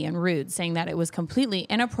huffy and rude, saying that it was completely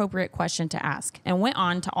inappropriate question to ask, and went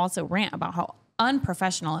on to also rant about how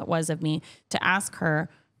unprofessional it was of me to ask for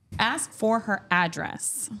her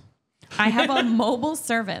address. I have a mobile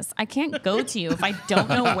service. I can't go to you if I don't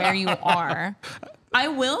know where you are. I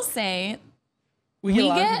will say we a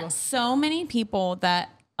lot of people. get so many people that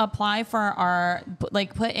apply for our,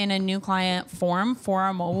 like, put in a new client form for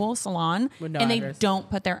our mobile salon, With no and address. they don't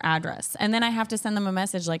put their address. And then I have to send them a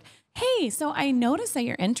message like, hey, so I noticed that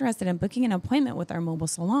you're interested in booking an appointment with our mobile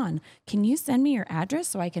salon. Can you send me your address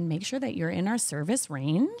so I can make sure that you're in our service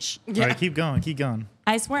range? All right, keep going. Keep going.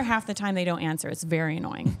 I swear half the time they don't answer. It's very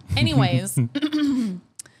annoying. Anyways,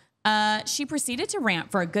 she proceeded to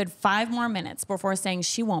rant for a good 5 more minutes before saying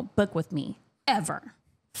she won't book with me ever.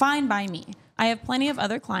 Fine by me. I have plenty of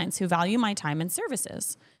other clients who value my time and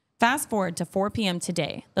services. Fast forward to 4 p.m.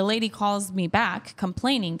 today. The lady calls me back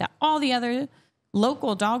complaining that all the other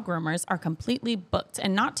local dog groomers are completely booked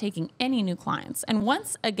and not taking any new clients, and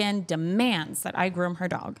once again demands that I groom her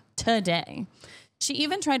dog today. She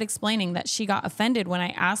even tried explaining that she got offended when I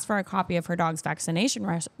asked for a copy of her dog's vaccination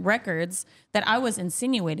records, that I was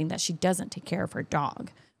insinuating that she doesn't take care of her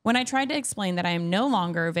dog. When I tried to explain that I am no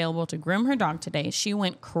longer available to groom her dog today, she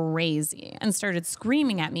went crazy and started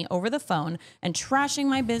screaming at me over the phone and trashing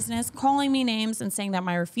my business, calling me names, and saying that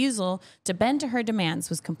my refusal to bend to her demands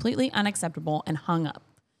was completely unacceptable, and hung up.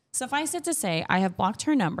 Suffice it to say, I have blocked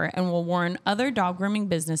her number and will warn other dog grooming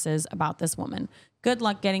businesses about this woman. Good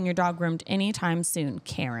luck getting your dog groomed anytime soon,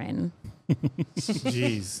 Karen.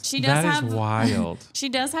 Jeez. She does That have is wild. She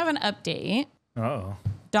does have an update. Uh-oh.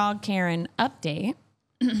 Dog Karen update.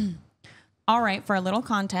 All right, for a little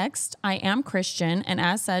context, I am Christian, and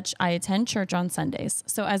as such, I attend church on Sundays.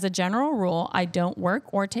 So as a general rule, I don't work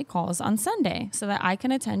or take calls on Sunday so that I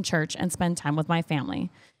can attend church and spend time with my family.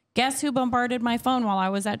 Guess who bombarded my phone while I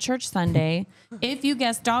was at church Sunday? If you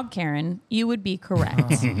guessed Dog Karen, you would be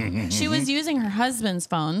correct. She was using her husband's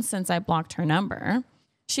phone since I blocked her number.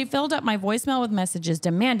 She filled up my voicemail with messages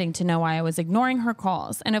demanding to know why I was ignoring her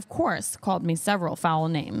calls, and of course, called me several foul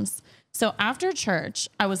names. So after church,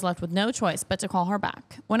 I was left with no choice but to call her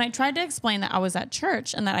back. When I tried to explain that I was at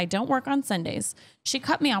church and that I don't work on Sundays, she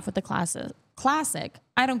cut me off with the classic,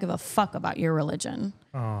 I don't give a fuck about your religion.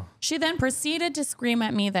 Oh. She then proceeded to scream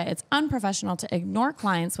at me that it's unprofessional to ignore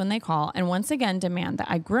clients when they call and once again demand that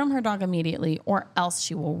I groom her dog immediately or else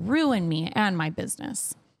she will ruin me and my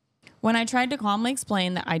business. When I tried to calmly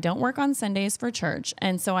explain that I don't work on Sundays for church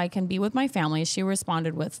and so I can be with my family, she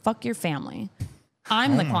responded with, fuck your family.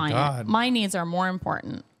 I'm the client. God. My needs are more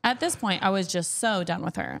important. At this point, I was just so done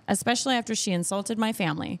with her, especially after she insulted my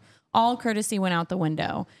family. All courtesy went out the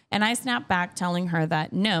window, and I snapped back telling her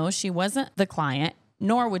that no, she wasn't the client,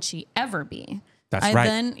 nor would she ever be. That's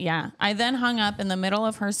right. I then hung up in the middle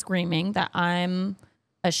of her screaming that I'm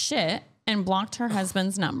a shit and blocked her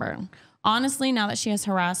husband's number. Honestly, now that she has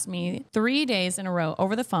harassed me 3 days in a row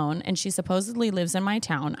over the phone and she supposedly lives in my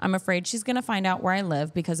town, I'm afraid she's going to find out where I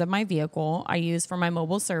live because of my vehicle I use for my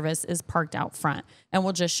mobile service is parked out front and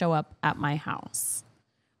will just show up at my house.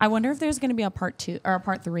 I wonder if there's going to be a part 2 or a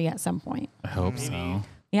part 3 at some point. I hope so.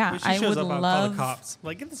 Yeah, When she I shows would up, I'll call love. the cops.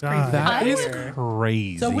 Like, get this God. crazy. That I is would-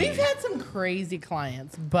 crazy. So we've had some crazy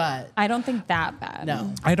clients, but I don't think that bad.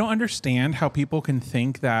 no. I don't understand how people can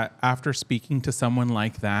think that after speaking to someone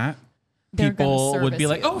like that, They're gonna people would be service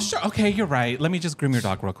like, you. oh, sure. Okay, you're right. Let me just groom your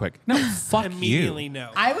dog real quick. No, fuck Immediately you. no.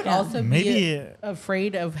 I would also Maybe be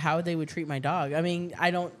afraid of how they would treat my dog. I mean, I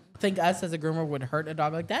don't think us as a groomer would hurt a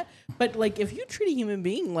dog like that. But like, if you treat a human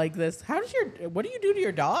being like this, what do you do to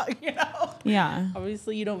your dog? You know? Yeah.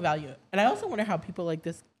 Obviously, you don't value it. And I also wonder how people like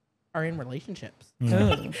this are in relationships. Ooh,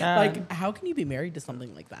 God. Like, how can you be married to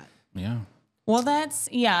something like that? Yeah. Well,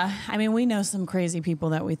 yeah. I mean, we know some crazy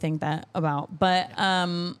people that we think that about, but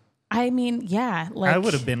I mean, yeah. Like I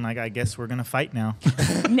would have been like, I guess we're gonna fight now.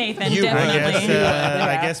 Nathan, You would. definitely.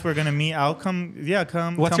 I guess we're gonna meet. I'll come. Yeah,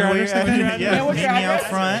 come. What's come your where address, you're Nathan? at. Yeah, what's meet your me out address?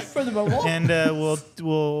 front, For the mobile? and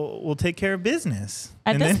we'll take care of business.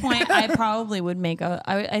 At And this then- point, I probably would make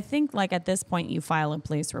I think like at this point you file a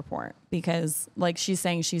police report because like she's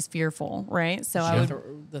saying she's fearful, right? So I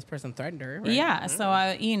would, This person threatened her. Right? yeah. So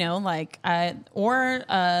or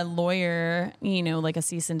a lawyer, like a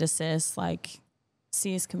cease and desist, like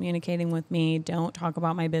cease communicating with me. Don't talk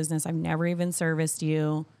about my business. I've never even serviced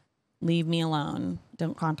you. Leave me alone.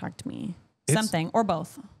 Don't contact me. Something or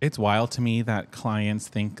both. It's wild to me that clients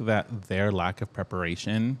think that their lack of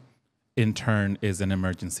preparation in turn is an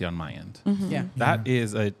emergency on my end. Yeah. That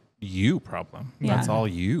is a you problem. Yeah. That's all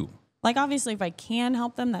you. Like obviously if I can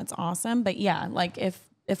help them, that's awesome. But yeah, like if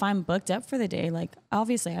I'm booked up for the day, like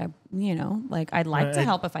obviously I'd like to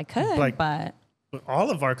help if I could, like- but all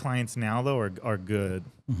of our clients now though are good.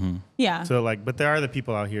 yeah. So like, but there are the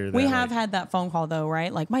people out here that We have like, had that phone call though,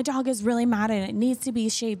 right? Like my dog is really mad and it needs to be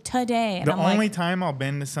shaved today. And the I'm only like, time I'll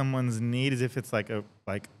bend to someone's need is if it's like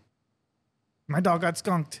my dog got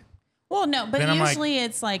skunked. well, no, but Then I'm like, usually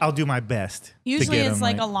it's like I'll do my best. to usually get it's them,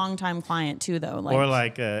 like a long-time client too, though. Like, or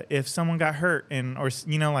like if someone got hurt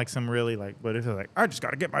like some really like, but if it's like I just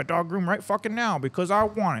got to get my dog groomed right fucking now because I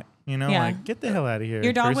want it. Yeah. Like get the hell out of here.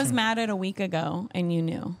 your dog was person. mad at a week ago and you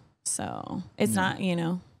knew, so it's not,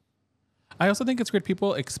 I also think it's weird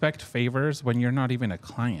people expect favors when you're not even a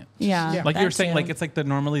client. yeah. Yeah. Like you were that saying, too. like it's like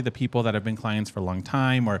normally the people that have been clients for a long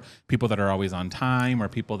time, or people that are always on time, or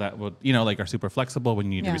people that would like are super flexible when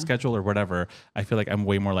you need Yeah. to reschedule or whatever. I feel like I'm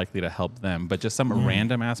way more likely to help them. But just some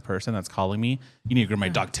random ass person that's calling me, you need to groom my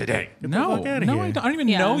dog today. No, fuck outta no, here. I don't even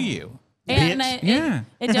Yeah. know you. And Bitch. Yeah.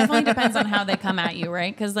 it definitely depends on how they come at you,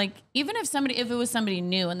 right? Because like even if it was somebody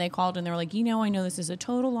new and they called and they were like, I know this is a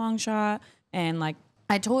total long shot, and like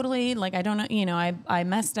I totally like I don't know, I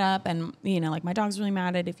messed up, and like my dog's really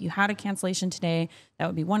mad at. If you had a cancellation today, that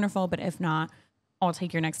would be wonderful, but if not, I'll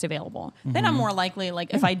take your next available. Then I'm more likely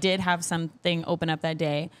like if I did have something open up that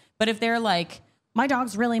day. But if they're like, my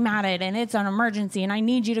dog's really mad at and it's an emergency and I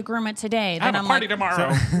need you to groom it today, I then have I'm a party like,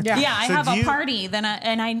 tomorrow. yeah, I So have do a you- party. Then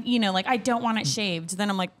I don't want it shaved. Then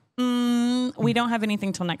I'm like, we don't have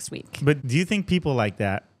anything till next week. But do you think people like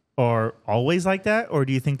that are always like that, or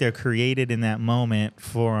do you think they're created in that moment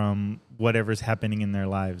for whatever's happening in their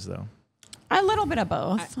lives though? A little bit of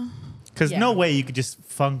both. Because no way you could just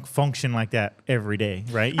function like that every day,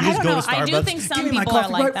 right? You I just don't go know. to Starbucks. I do think some "Give me my people are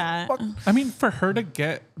coffee like right that. fuck." I mean, for her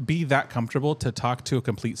to be that comfortable to talk to a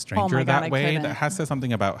complete stranger my God, I that way, couldn't. that has said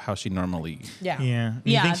something about how she normally. Yeah. Yeah.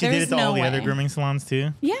 You Yeah, think she did there's it to all no the other way. grooming salons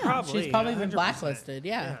too? Yeah. Probably. She's probably been 100%. blacklisted.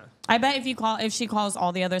 Yeah. I bet if she calls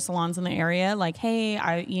all the other salons in the area, like, hey,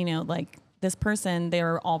 like this person,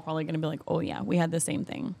 they're all probably going to be like, oh yeah, we had the same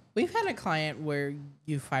thing. We've had a client where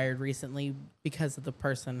you fired recently because of the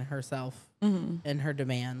person herself and her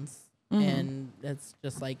demands. And it's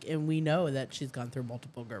just like, and we know that she's gone through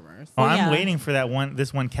multiple groomers. Oh, Well, I'm yeah. waiting for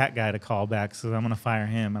this one cat guy to call back, so I'm gonna fire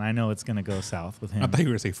him, and I know it's gonna go south with him. I thought you were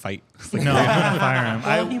going to say fight. No, I'm gonna fire him.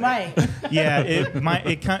 Well, he might. Yeah, it might.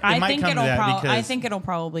 It I might think come to it'll that I think it'll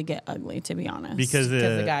probably get ugly, to be honest. because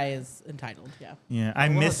Because the guy is entitled. Yeah. yeah, I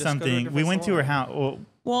well, missed just go to a something. We different went to her salon. house. Well,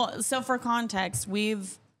 Well, so for context,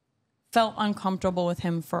 we've felt uncomfortable with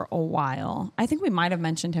him for a while. I think we might have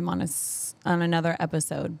mentioned him on another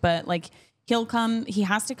episode, but like he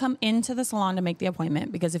has to come into the salon to make the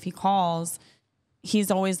appointment, because if he calls,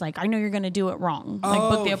 he's always like, I know you're going to do it wrong. Like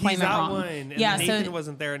book the appointment he's that wrong. one. And Yeah, Nathan so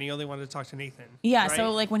wasn't there, and he only wanted to talk to Nathan. yeah, right?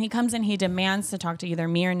 so like when he comes in, he demands to talk to either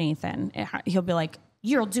me or Nathan. He'll be like,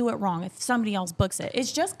 you'll do it wrong if somebody else books it.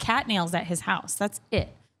 It's just cat nails at his house. That's it.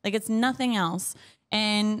 Like it's nothing else.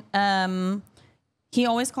 And he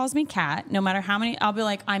always calls me Kat, no matter how many. I'll be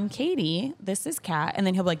like, I'm Katie. This is Kat. And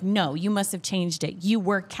then he'll be like, no, you must have changed it. You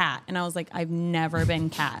were Kat. And I was like, I've never been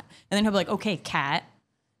Kat. And then he'll be like, okay, Kat.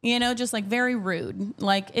 Just like very rude.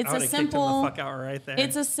 Like it's I a would've kicked him simple. the fuck out right there.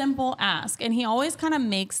 It's a simple ask, and he always kind of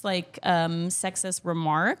makes like sexist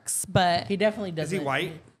remarks, but He definitely does. Is he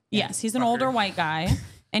white? yes, he's an Fucker. older white guy,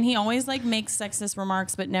 and he always like makes sexist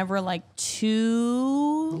remarks, but never like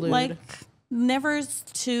too Lewd. never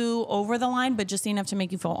too over the line, but just enough to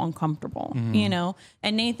make you feel uncomfortable,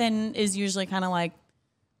 And Nathan is usually kind of like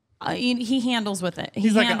he handles with it.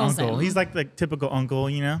 he's like an handles uncle. it. He's like the typical uncle,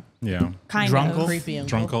 Yeah. kind drunkle. of Creepy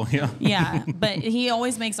uncle. Drunkle, yeah. yeah, but he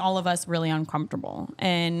always makes all of us really uncomfortable,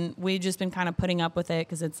 and we've just been kind of putting up with it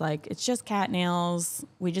because it's like it's just cat nails.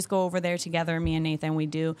 We just go over there together, me and Nathan. We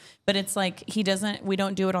do, but it's like we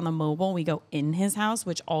don't do it on the mobile. We go in his house,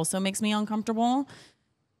 which also makes me uncomfortable.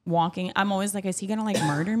 Walking, I'm always like, is he gonna like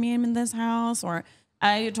murder me in this house? Or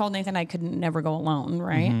I told Nathan I could never go alone,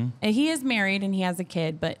 right? And he is married and he has a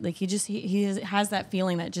kid, but like he has that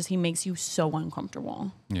feeling that just he makes you so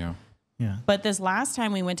uncomfortable. Yeah. Yeah. But this last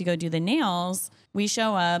time we went to go do the nails, we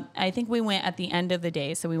show up. I think we went at the end of the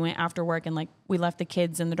day. So we went after work and like we left the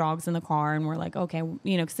kids and the dogs in the car and we're like, okay,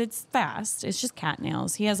 because it's fast. It's just cat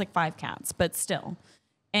nails. He has like 5 cats, but still.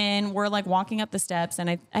 And we're like walking up the steps and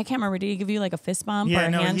I can't remember. Did he give you like a fist bump or Yeah, a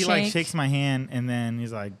no, handshake? he like shakes my hand and then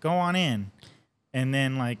he's like, go on in. And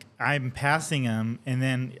then like I'm passing him and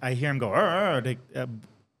then I hear him go,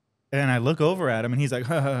 and I look over at him and he's like,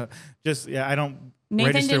 I don't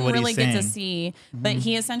Nathan register didn't what really he's get to saying. see, but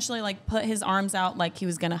he essentially like put his arms out like he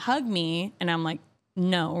was going to hug me. And I'm like,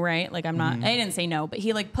 no, right? Like I'm not, I didn't say no, but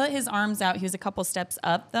he like put his arms out. He was a couple steps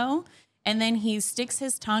up though. And then he sticks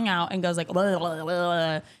his tongue out and goes like, blah, blah,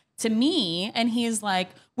 blah, to me. And he's like,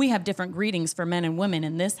 we have different greetings for men and women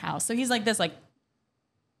in this house. So he's like this, like,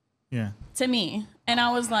 Yeah. to me. And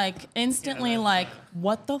I was like instantly like,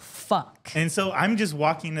 what the fuck? And so I'm just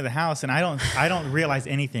walking into the house and I don't realize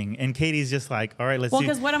anything. And Katie's just like, all right, let's Well, see.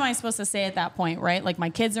 because what am I supposed to say at that point, right? Like my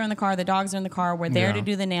kids are in the car, the dogs are in the car. We're there Yeah. to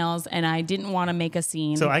do the nails, and I didn't want to make a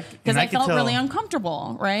scene So I because I could felt tell- really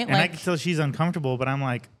uncomfortable, right? And I Like can tell she's uncomfortable, but I'm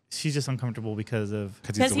like, she's just uncomfortable because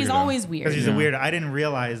because he's always weird. he's a weird. I didn't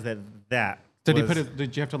realize that. Did he was- put it?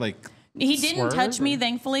 Did you have to like? He didn't swerve, touch me, or-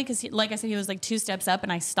 thankfully, because like I said, he was like 2 steps up,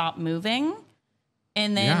 and I stopped moving.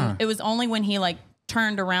 And then Yeah. it was only when he like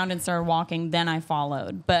turned around and started walking, then I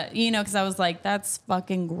followed. But because I was like, that's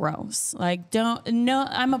fucking gross. Like,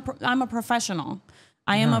 I'm a professional.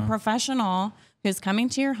 I am a professional who's coming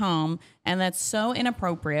to your home, and that's so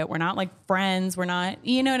inappropriate. We're not like friends. We're not,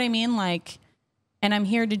 you know what I mean? Like, and I'm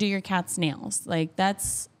here to do your cat's nails. Like,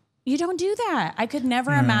 you don't do that. I could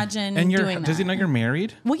never imagine And doing that. does he know you're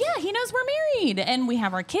married? Well, yeah, he knows we're married, and we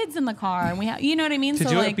have our kids in the car, and we have, you know what I mean? To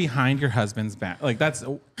So do like, it behind your husband's back, like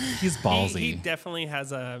he's ballsy. He definitely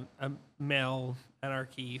has a male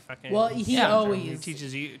anarchy fucking. Well, he Yeah. always treats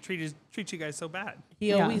you guys so bad. he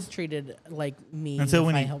Yeah. always treated like me And so if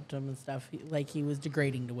when I he- helped him and stuff. Like he was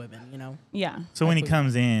degrading to women. yeah. So when he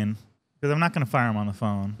comes in, because I'm not going to fire him on the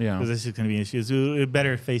phone, Yeah. because this is going to be issues. It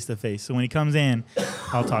better face to face. So when he comes in,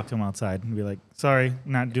 I'll talk to him outside and be like, "Sorry,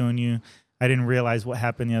 not doing you. I didn't realize what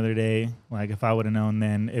happened the other day. Like if I would have known,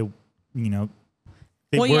 then words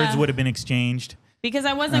Well, yeah. would have been exchanged." Because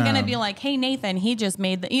I wasn't going to be like, hey, Nathan, he just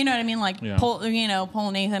made the, you know what I mean? Like pull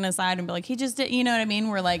Nathan aside and be like, he just did, you know what I mean?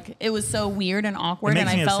 Where like, it was so weird and awkward. It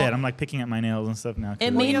makes and me I felt upset. I'm like picking at my nails and stuff now.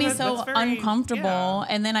 It made me so uncomfortable. Yeah.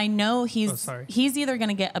 And then I know he's either going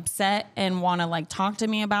to get upset and want to like talk to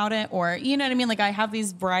me about it, or, you know what I mean? Like I have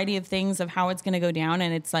these variety of things of how it's going to go down.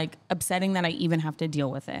 And it's like upsetting that I even have to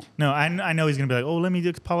deal with it. No, I know he's going to be like, oh, let me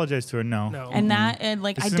apologize to her. No. And that, and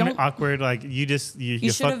like, This I is don't. awkward. Like you should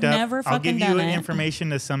fucked have up. never I'll give fucking you done it. information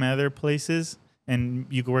to some other places and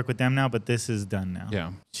you can work with them now, but this is done now.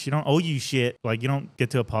 Yeah. She don't owe you shit. Like you don't get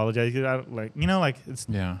to apologize. Like, like it's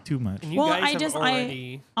too much. And you guys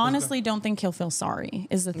I honestly don't think he'll feel sorry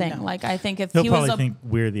is the thing. No. Like I think if He'll he probably was think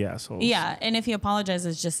we're the assholes. yeah, and if he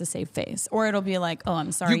apologizes just to save face, or it'll be like, oh,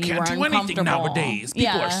 I'm sorry, you, were do anything uncomfortable. nowadays.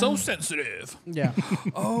 People yeah. are so sensitive. Yeah.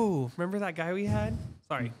 Oh, remember that guy we had?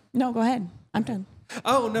 Sorry. No, go ahead. I'm done.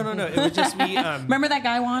 Oh, no. It was just me. Remember that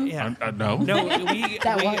guy, Juan? Yeah. No. No,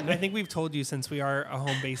 I think we've told you since we are a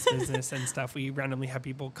home-based business and stuff, we randomly have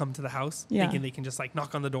people come to the house thinking they can just like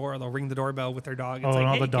knock on the door or they'll ring the doorbell with their dog. It's Oh, like, and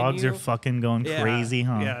all hey, the dogs can are you-" fucking going crazy,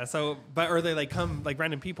 huh? Yeah. So, or they like come like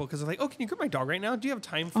random people because they're like, oh, can you grab my dog right now? Do you have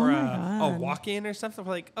time for my a God. walk-in or something?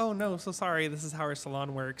 We're like, oh no, so sorry. This is how our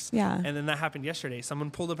salon works. Yeah. And then that happened yesterday. Someone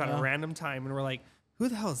pulled up at a random time and we're like, who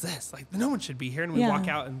the hell is this? Like, no one should be here. And we walk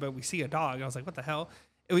out but we see a dog. I was like, what the hell?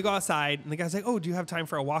 And we go outside and the guy's like, oh, do you have time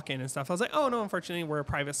for a walk-in and stuff? I was like, oh, no, unfortunately, we're a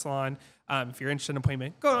private salon. If you're interested in an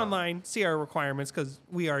appointment, go online, see our requirements because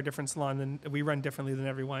we are a different salon and we run differently than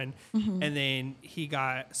everyone. Mm-hmm. And then he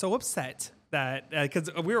got so upset that because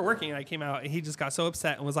we were working and I came out and he just got so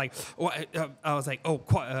upset and was like, I was like,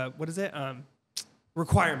 what is it?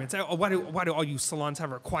 Requirements. Why do all you salons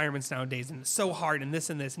have requirements nowadays? And it's so hard and this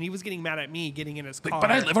and this. And he was getting mad at me getting in his car. But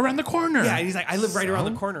I live around the corner. Yeah, and he's like, I live right around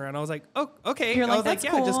the corner. And I was like, oh, okay. You're I like, was like,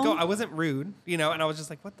 "That's yeah, just cool." go. I wasn't rude, and I was just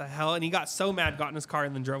like, what the hell? And he got so mad, got in his car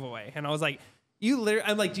and then drove away. And I was like,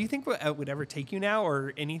 I'm like, do you think would ever take you now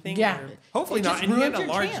or anything? Yeah. Or, hopefully It not. just And he had ruined a your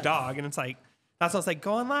large chance. dog. And it's like, that's what I was like,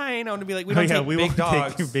 go online. I want to be like, we Oh, don't yeah, take we big won't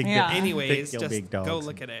dogs. take big Yeah. Anyways, Big just dogs. go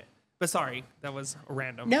look at it. But sorry, that was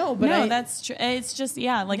random. No, but no, that's true. It's just the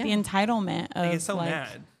entitlement of I get so like,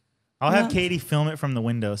 mad. I'll have Katie film it from the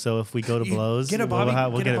window. So if we go to blows, Get a body,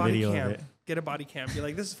 we'll get a body video cam. of it. Get a body cam. Be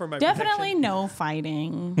like, this is for my Definitely protection. no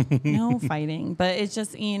fighting, no fighting. But it's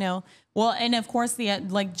just well, and of course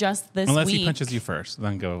just this Unless week. he punches you first,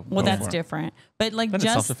 then go. Well, go that's for it. different. But like Then it's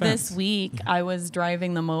just self-defense. this week, I was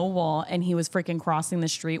driving the mobile and he was freaking crossing the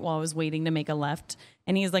street while I was waiting to make a left,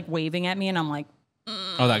 and he's like waving at me, and I'm like,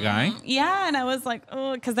 Oh, that guy? yeah, and I was like,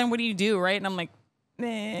 oh, because then what do you do, right? And I'm like,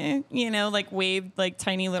 like wave, like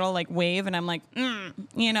tiny little like wave, and I'm like,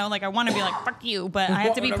 like I want to be like fuck you, but I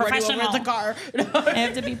have to be professional. The car. I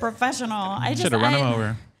have to be professional. I just Should have run him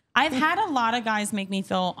over. I've had a lot of guys make me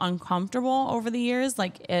feel uncomfortable over the years,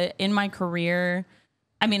 like in my career.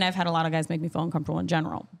 I mean, I've had a lot of guys make me feel uncomfortable in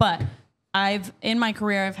general, but in my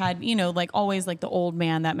career, I've had, like always like the old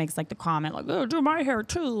man that makes like the comment like, oh, do my hair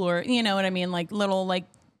too. Or, you know what I mean? Like little like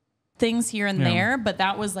things here and there. But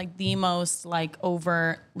that was like the most like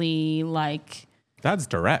overtly like. That's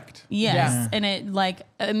direct. Yes. Yeah. And it like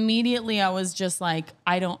immediately I was just like,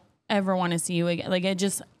 I don't ever want to see you again. Like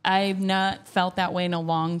I've not felt that way in a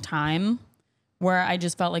long time where I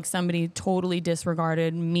just felt like somebody totally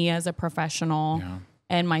disregarded me as a professional. Yeah.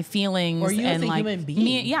 And my feelings, Or you as and a like human being.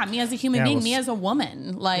 me as a human being, me as a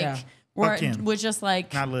woman, like where Fuck him. was just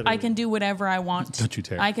like Not literally. I can do whatever I want. Don't you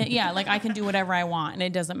dare. I can do whatever I want, and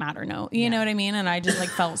it doesn't matter. No, you know what I mean. And I just like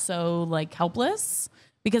felt so like helpless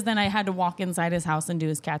because then I had to walk inside his house and do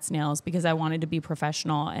his cat's nails because I wanted to be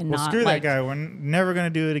professional and Well, not screw like. that guy. We're never gonna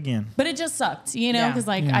do it again. But it just sucked, Yeah. because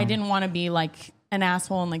like I didn't want to be like an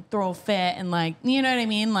asshole and like throw a fit and like you know what I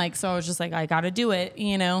mean. Like so I was just like I got to do it,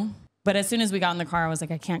 But as soon as we got in the car, I was like,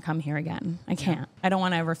 I can't come here again. I can't. I don't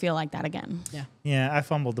want to ever feel like that again. Yeah. Yeah, I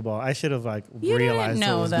fumbled the ball. I should have You realized. didn't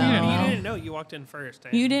know, what was though. going You on. didn't know. You walked in first.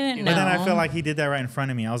 You didn't know. But then I feel like he did that right in front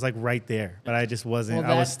of me. I was like right there, but I just wasn't.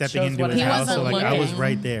 Well, I was that stepping shows into what his He house, so wasn't like I was looking.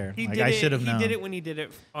 right there. He Like did I it. should have known. He did it when he did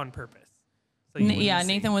it on purpose. So you wouldn't see.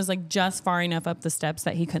 Nathan was like just far enough up the steps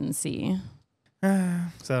that he couldn't see.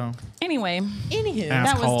 So Anyway, Anywho.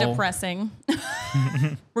 that was Asshole. depressing.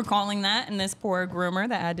 Recalling that and this poor groomer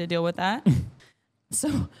that had to deal with that. So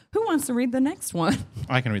who wants to read the next one?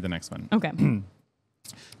 I can read the next one. Okay.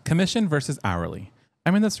 Commission versus hourly.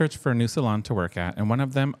 I'm in the search for a new salon to work at, and one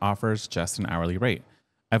of them offers just an hourly rate.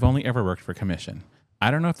 I've only ever worked for commission. I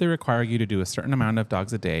don't know if they require you to do a certain amount of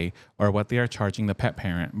dogs a day or what they are charging the pet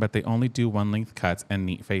parent, but they only do one-length cuts and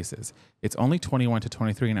neat faces. It's only $21 to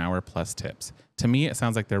 $23 an hour plus tips. To me, it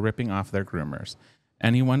sounds like they're ripping off their groomers.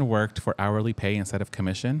 Anyone worked for hourly pay instead of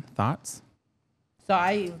commission? Thoughts? So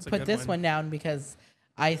I a put good this one. one down because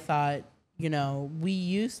I thought, we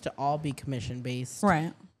used to all be commission based.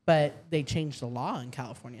 Right. But they changed the law in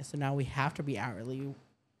California. So now we have to be hourly.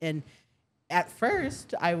 And at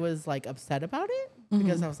first I was like upset about it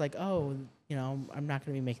because I was like, oh, I'm not going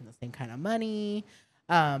to be making the same kind of money.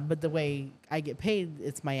 But the way I get paid,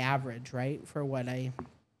 it's my average, right? For what I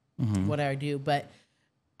do. But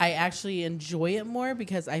I actually enjoy it more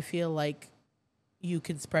because I feel like you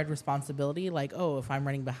could spread responsibility. Like, oh, if I'm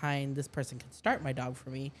running behind, this person can start my dog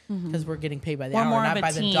for me because we're getting paid by the Or hour, more not of a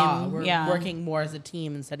by the team. dog. We're Yeah. working more as a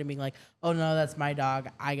team instead of being like, oh no, that's my dog.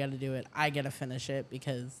 I got to do it. I got to finish it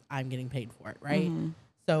because I'm getting paid for it, right?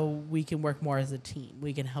 So we can work more as a team.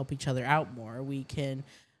 We can help each other out more. We can,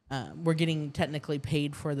 we're getting technically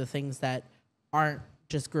paid for the things that aren't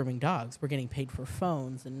just grooming dogs. We're getting paid for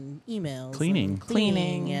phones and emails, Cleaning. and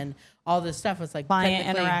cleaning, and all this stuff. It's like Client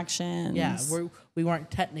technically- interactions. Yeah, we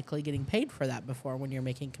weren't technically getting paid for that before. When you're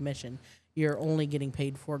making commission, you're only getting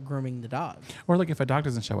paid for grooming the dog. Or like if a dog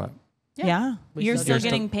doesn't show up, Yeah. We You're still still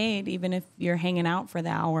get- getting paid even if you're hanging out for the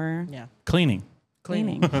hour Yeah, cleaning.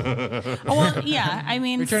 cleaning. Oh, well, yeah. I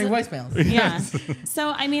mean, returning so- voicemails. yeah. So,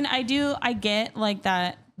 I mean, I get like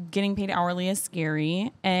that getting paid hourly is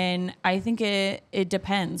scary. And I think it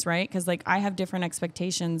depends, right? Because like I have different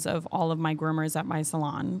expectations of all of my groomers at my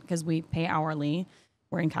salon because we pay hourly.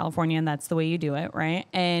 We're in California and that's the way you do it, right?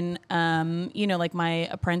 And, like my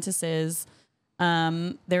apprentices,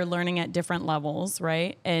 they're learning at different levels,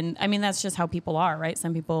 right? And I mean, that's just how people are, right?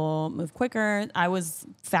 Some people move quicker. I was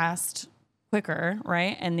fast, quicker,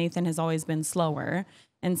 right? And Nathan has always been slower.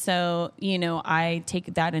 And so, I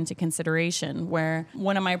take that into consideration where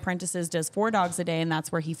one of my apprentices does 4 dogs a day and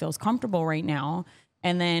that's where he feels comfortable right now.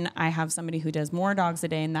 And then I have somebody who does more dogs a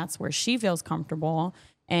day and that's where she feels comfortable.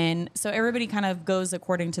 And so everybody kind of goes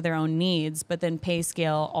according to their own needs, but then pay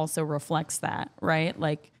scale also reflects that, right?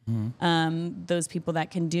 Like those people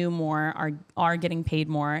that can do more are getting paid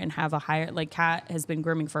more and have a higher, like Kat has been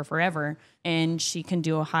grooming for forever and she can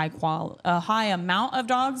do a high amount of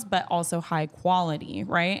dogs, but also high quality,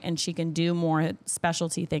 right? And she can do more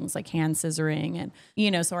specialty things like hand scissoring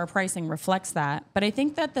and, so our pricing reflects that. But I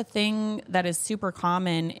think that the thing that is super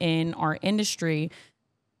common in our industry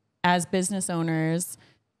as business owners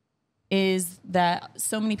is that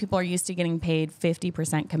so many people are used to getting paid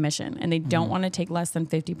 50% commission and they don't want to take less than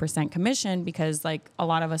 50% commission because like a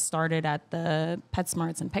lot of us started at the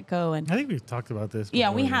PetSmarts and Petco and I think we've talked about this.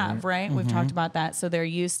 yeah, we before, have, right? We've talked about that. So they're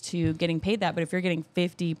used to getting paid that. But if you're getting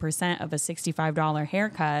 50% of a $65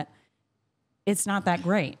 haircut, it's not that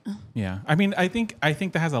great. Yeah. I mean, I think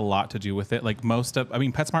that has a lot to do with it. Like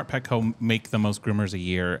PetSmart, Petco make the most groomers a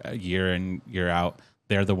year in, year out.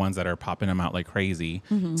 They're the ones that are popping them out like crazy.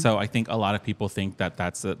 So I think a lot of people think that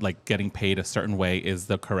that's like getting paid a certain way is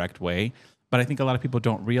the correct way. But I think a lot of people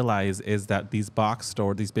don't realize is that these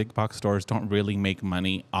big box stores don't really make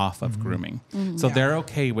money off of grooming. So they're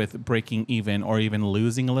okay with breaking even or even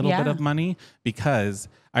losing a little bit of money because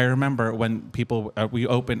I remember when people, I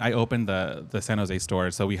opened the San Jose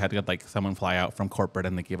store. So we had to get like someone fly out from corporate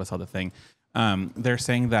and they gave us all the thing. They're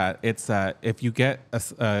saying that it's if you get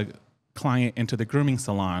a client into the grooming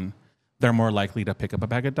salon, they're more likely to pick up a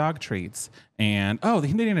bag of dog treats and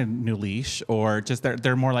they need a new leash or just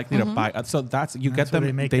they're more likely to buy. So that's get them.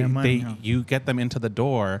 They make their money, you get them into the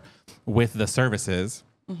door with the services,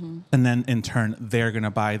 and then in turn they're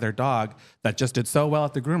gonna buy their dog that just did so well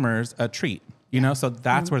at the groomers a treat. So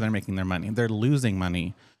that's where they're making their money. They're losing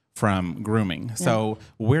money from grooming. So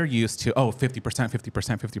we're used to 50%, 50%,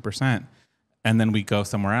 50%. And then we go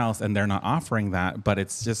somewhere else and they're not offering that, but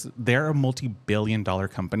it's just, they're a multi-billion-dollar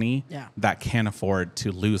company that can't afford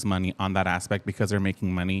to lose money on that aspect because they're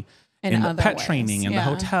making money in the pet training and the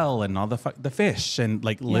hotel and all the fish and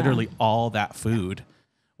like literally all that food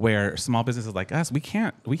where small businesses like us, we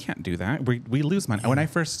can't do that. We lose money. When I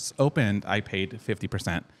first opened, I paid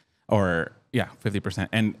 50% or 50%.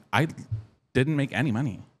 And I didn't make any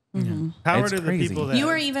money. Power It's to the crazy. people that You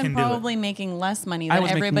were even can do it. probably making less money I than was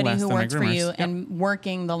making everybody less who than my worked for you groomers. and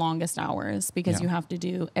working the longest hours because Yeah. you have to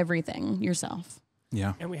do everything yourself.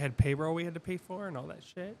 Yeah. And we had payroll we had to pay for and all that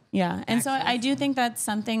shit. Yeah. And so I do think that's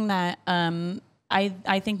something that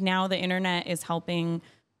I think now the internet is helping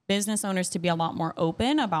business owners to be a lot more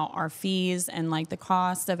open about our fees and like the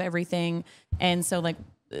cost of everything. And so like,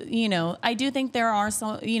 I do think there are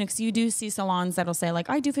some, because you do see salons that'll say like,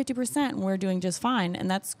 I do 50% and we're doing just fine. And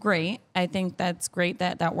that's great. I think that's great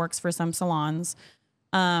that works for some salons.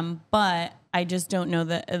 But I just don't know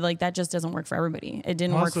that like that just doesn't work for everybody. It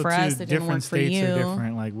didn't Also, work for too, us. It didn't work different for states you. are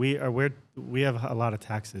different. Like we have a lot of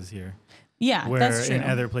taxes here. Yeah, where that's true. in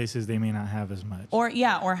other places they may not have as much. Or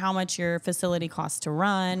how much your facility costs to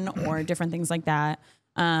run or different things like that.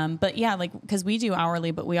 But yeah, like, cause we do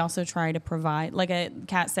hourly, but we also try to provide, like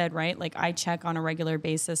Kat said, right? Like I check on a regular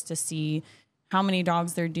basis to see how many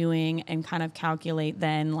dogs they're doing and kind of calculate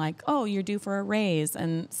then like, oh, you're due for a raise.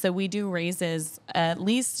 And so we do raises at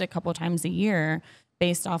least a couple times a year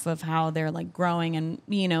based off of how they're like growing and,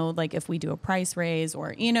 like if we do a price raise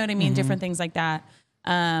or, you know what I mean? Different things like that.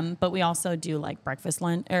 But we also do like breakfast,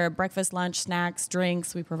 lunch, snacks,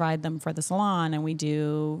 drinks. We provide them for the salon and we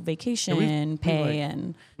do vacation pay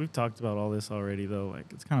and we've talked about all this already though. Like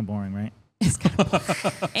it's kind of boring, right?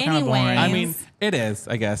 anyways, I mean, it is,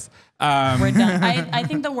 I guess. I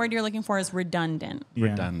think the word you're looking for is redundant. Yeah.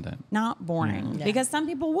 Redundant. Not boring. Yeah. Because some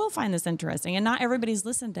people will find this interesting and not everybody's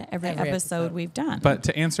listened to every episode we've done. But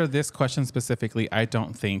to answer this question specifically, I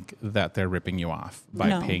don't think that they're ripping you off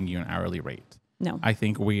by paying you an hourly rate. No. I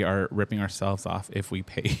think we are ripping ourselves off if we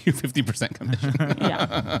pay you 50% commission.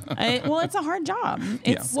 Yeah. Well, it's a hard job.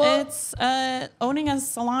 It's owning a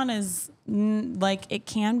salon is like it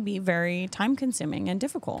can be very time consuming and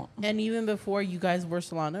difficult. And even before you guys were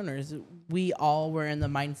salon owners, we all were in the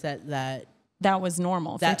mindset that was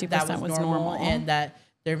normal. 50% was normal. And that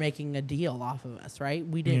they're making a deal off of us, right?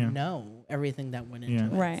 We didn't know everything that went into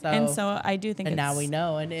it. Right. And so I do think and now we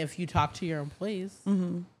know. And if you talk to your employees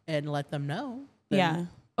and let them know. Yeah.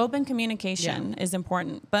 Open communication is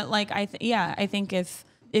important. But like, I think if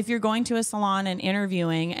you're going to a salon and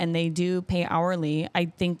interviewing and they do pay hourly, I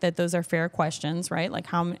think that those are fair questions, right? Like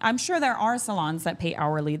I'm sure there are salons that pay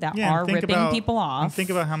hourly that are ripping people off. And think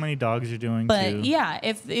about how many dogs you're doing but too. yeah,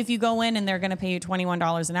 if you go in and they're going to pay you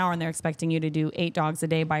 $21 an hour and they're expecting you to do 8 dogs a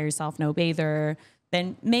day by yourself, no bather,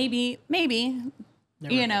 then maybe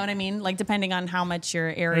you know what I mean? Like depending on how much your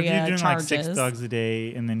area if you're doing charges. like 6 dogs a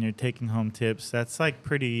day and then you're taking home tips, that's like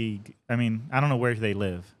pretty. I mean, I don't know where they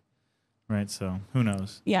live, right? So who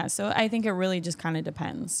knows? Yeah. So I think it really just kind of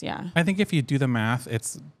depends. Yeah. I think if you do the math,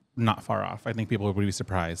 it's not far off. I think people would be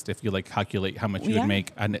surprised if you like calculate how much you would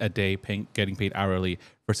make a day getting paid hourly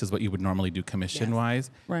versus what you would normally do commission wise.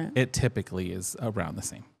 Right. It typically is around the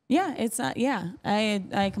same. Yeah. It's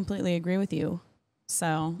I completely agree with you.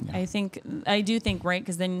 So I do think, right,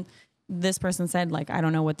 because then this person said, like, I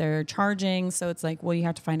don't know what they're charging. So it's like, well, you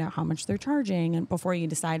have to find out how much they're charging. And before you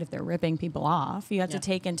decide if they're ripping people off, you have to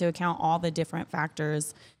take into account all the different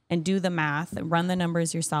factors and do the math and run the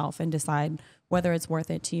numbers yourself and decide whether it's worth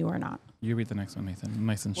it to you or not. You read the next one, Nathan.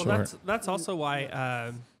 Nice and short. Well, that's also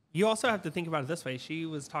why you also have to think about it this way. She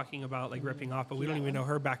was talking about like ripping off, but we don't even know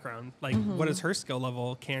her background. Like, what is her skill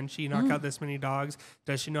level? Can she knock out this many dogs?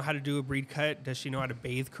 Does she know how to do a breed cut? Does she know how to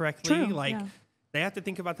bathe correctly? True, like, they have to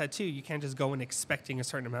think about that too. You can't just go in expecting a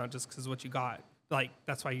certain amount just because what you got. Like,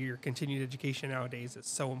 that's why your continued education nowadays is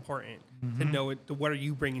so important to know what are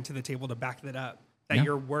you bringing to the table to back that up, that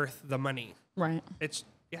you're worth the money. Right. It's,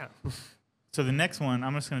 So the next one,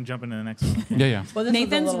 I'm just going to jump into the next one. Yeah. Well, this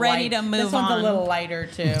Nathan's one's a little ready to move This one's on. a little lighter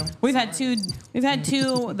too. We've had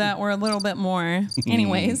two that were a little bit more.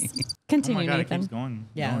 Anyways, Oh continue, my God, it Nathan. keeps going.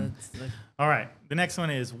 Yeah. going. It's like, All right. The next one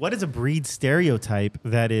is, what is a breed stereotype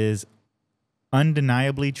that is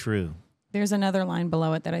undeniably true? There's another line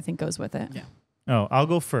below it that I think goes with it. Yeah. Oh, I'll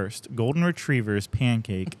go first. Golden Retrievers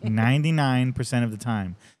pancake 99% of the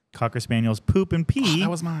time. Cocker Spaniels poop and pee That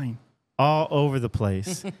was mine. all over the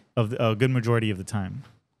place of a good majority of the time.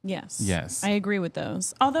 Yes. I agree with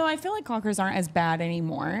those. Although I feel like Cockers aren't as bad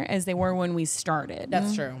anymore as they were when we started.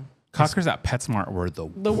 that's true. Cockers at PetSmart were the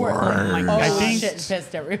The word. my Oh, God. I think- shit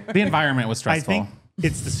pissed everywhere. The environment was I stressful. think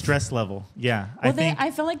it's the stress level. Yeah. Well, I think I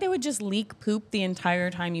feel like they would just leak poop the entire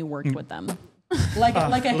time you worked with them. like a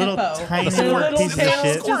little hippo. tiny Their little piece of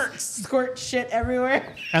tails shit. just squirt shit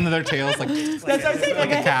everywhere. And then their tails like That's what I'm saying,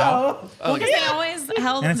 like a cow. hippo. Well, because they always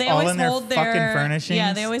held, And it's they all always in their hold fucking their furnishings.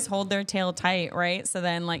 Yeah, they always hold their tail tight, right? So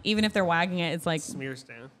then, like, even if they're wagging it, it's like, smears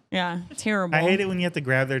down. yeah, terrible. I hate it when you have to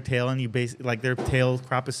grab their tail and you like their tail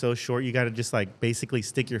crop is so short you got to just like basically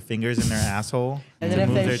stick your fingers in their asshole And to then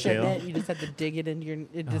if move they're their shitting tail. it, you just have to dig it into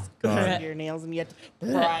it just goes God. into your nails and you have to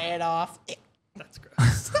pry it off. That's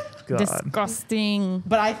gross. God. Disgusting.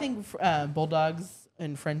 But I think bulldogs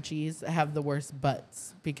and Frenchies have the worst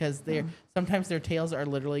butts because they're sometimes their tails are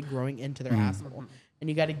literally growing into their asshole, and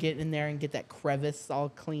you got to get in there and get that crevice all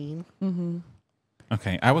clean.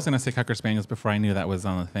 Okay, I was gonna say Cocker Spaniels before I knew that was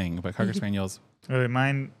on the thing, but Cocker Spaniels. Okay,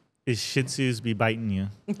 mine is Shih Tzus be biting you.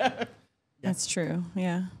 That's true.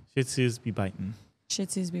 Yeah. Shih Tzus be biting. Shih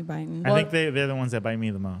Tzus be biting. I think they're the ones that bite me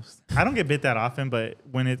the most. I don't get bit that often, but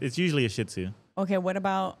when it's usually a Shih Tzu. Okay, what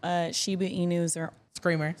about Shiba Inus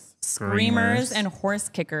Screamers and horse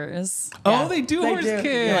kickers. Oh, they do horse do. kick.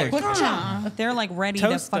 You're Yeah. They're like ready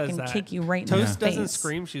Toast to does fucking that. kick you right in Toast the face. doesn't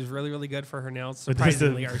scream. She's really, really good for her nails. But does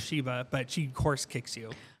Surprisingly, the- our Sheba, but she horse kicks you.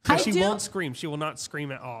 I She do- won't scream. She will not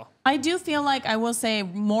scream at all. I do feel like I will say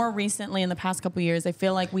more recently in the past couple years, I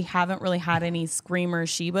feel like we haven't really had any screamer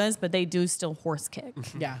Shebas, but they do still horse kick.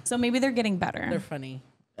 Yeah, So maybe they're getting better. they're funny.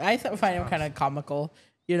 I find them kind of comical,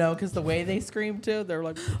 because the way they scream too, they're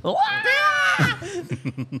like,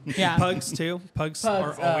 Yeah. Pugs too. Pugs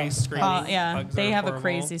are always screaming. Yeah, Pugs they are have a horrible.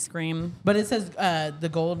 crazy scream. But it says the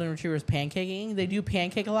golden retrievers pancaking. They do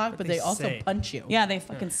pancake a lot, but they they also say. punch you. Yeah, they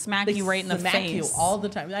fucking smack They you right in the smack face. you all the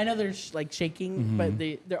time. I know they're like shaking, but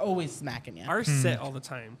they're always smacking you. Ours sit all the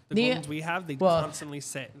time. The The- ones we have, they Well, constantly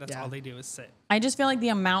sit. That's yeah. all they do is sit. I just feel like the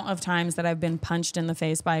amount of times that I've been punched in the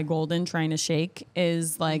face by a golden trying to shake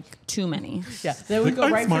is like too many. Yeah, they would go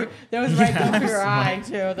I'm right smart. through. They was right through your eye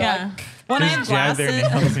too. They're Yeah. like, When I have Just jab their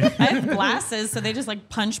glasses, nails in. I have glasses, so they just like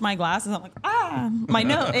punch my glasses. I'm like, my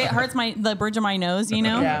nose. It hurts the bridge of my nose.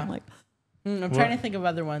 Yeah. I'm like, I'm trying to think of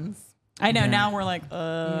other ones. I know. Now we're like,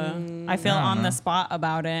 I feel I don't on know. the spot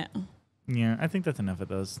about it. Yeah, I think that's enough of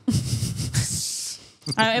those.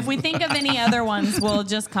 If we think of any other ones, we'll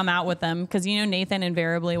just come out with them because Nathan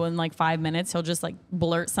invariably within like 5 minutes he'll just like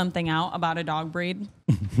blurt something out about a dog breed.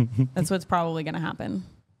 That's what's probably gonna happen.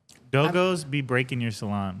 Dogos be breaking your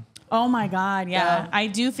salon. Oh my God, yeah. Yeah. I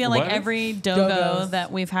do feel like What? every dogo Dogos. that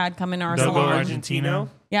we've had come in our Dogo salon, Argentino.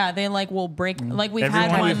 yeah, they like will break. Like we've Everyone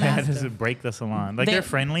had we've one. had is to break the salon. Like They- they're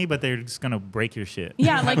friendly, but they're just gonna break your shit.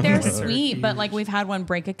 Yeah, like they're They're sweet, but like we've had one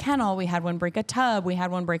break a kennel, we had one break a tub, we had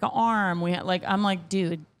one break an arm. We had I'm like,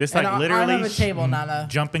 dude, Just An like arm literally of a table, not a.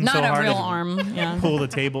 jumping not so a hard real to arm. Yeah. pull the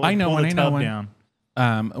table. I know pull one, the I know tub one.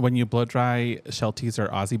 down. When you blow dry Shelties or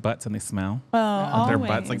Aussie butts and they smell, Oh, their always,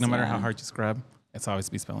 butts, like no matter how yeah. hard you scrub, it's always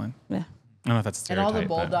be spilling. Yeah. I don't know if that's a And all stereotype.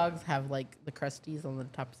 the but- bulldogs have like the crusties on the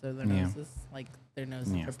tops of their Yeah. noses, like their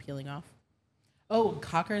noses Yeah. are peeling off. Oh,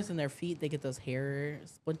 cockers and their feet, they get those hair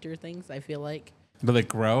splinter things. I feel like Do they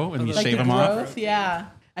grow and you like shave the them off? growth, yeah.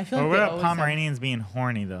 I feel Or like what they about always have- Pomeranians being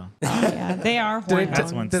horny though? Yeah, they are horny.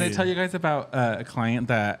 That's one Did I too. tell you guys about a client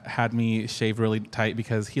that had me shave really tight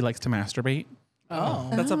because he likes to masturbate? Oh,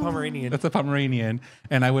 That's a Pomeranian. That's a Pomeranian,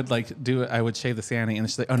 and I would I would shave the Sandy, and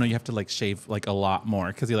she's like, "Oh no, you have to like shave like a lot more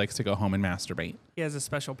because he likes to go home and masturbate." He has a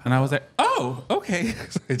special And I was like, "Oh, okay."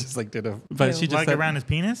 So I just like did a, but she just Like said, around his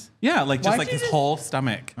penis? yeah, like just Why'd like you his just- whole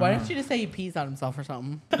stomach, why don't you just say he pees on himself or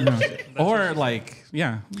something? or like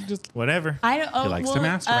just Whatever. I don't. Oh, He likes to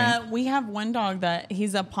masturbate. We have one dog that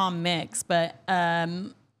he's a pom mix, but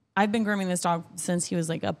I've been grooming this dog since he was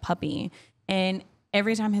like a puppy, and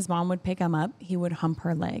every time his mom would pick him up, he would hump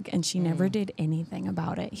her leg, and she never did anything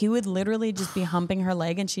about it. He would literally just be humping her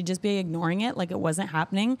leg, and she'd just be ignoring it like it wasn't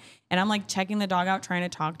happening. And I'm like checking the dog out, trying to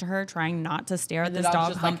talk to her, trying not to stare at the this dog's dog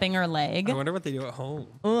just like- humping her leg. I wonder what they do at home.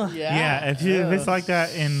 Yeah, if it's like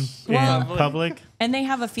that in Well- public, And they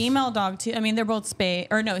have a female dog too. I mean, they're both spayed,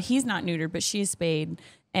 or no, he's not neutered, but she's spayed.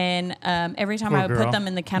 And every time Poor I would girl. put them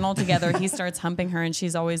in the kennel together, he starts humping her, and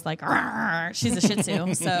she's always like, "Arr." She's a Shih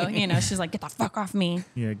Tzu, so she's like, "Get the fuck off me!"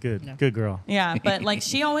 yeah, good girl. Yeah, but like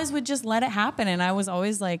she always would just let it happen, and I was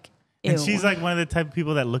always like, "Ew." And she's like one of the type of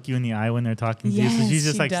people that look you in the eye when they're talking to you. So Yes, she's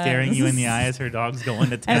just she like staring you in the does. eye as her dog's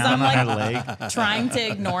going to As town I'm on her like leg. trying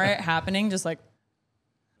to ignore it happening, just like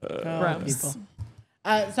gross. People.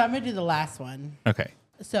 So I'm gonna do the last one. okay.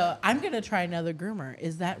 So I'm gonna try another groomer.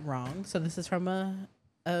 Is that wrong? So this is from a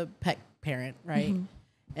pet parent, right? Mm-hmm.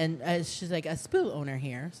 And she's like a Spoo owner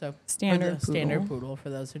here. So Standard standard poodle. poodle for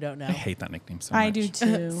those who don't know. I hate that nickname so much. I do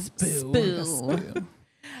too. Spoo.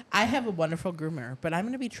 I have a wonderful groomer, but I'm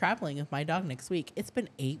going to be traveling with my dog next week. It's been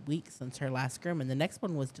 8 weeks since her last groom, and the next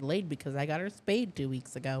one was delayed because I got her spayed 2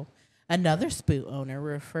 weeks ago. Another Spoo owner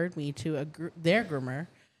referred me to their groomer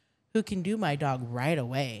who can do my dog right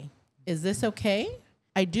away. Is this okay?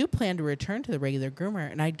 I do plan to return to the regular groomer,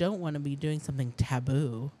 and I don't want to be doing something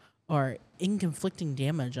taboo or inconflicting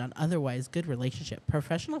damage on otherwise good relationship.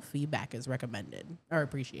 Professional feedback is recommended or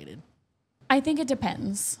appreciated. I think it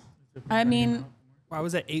depends. I mean, Why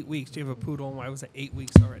was it 8 weeks? Do you have a poodle? And why was it 8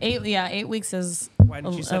 weeks already? 8 weeks is Why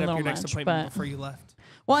didn't a you set up little your next much, appointment but- before you left?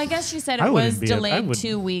 Well, I guess she said I it wouldn't was be- I delayed would-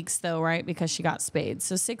 2 weeks though, right? Because she got spayed.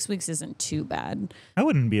 So 6 weeks isn't too bad. I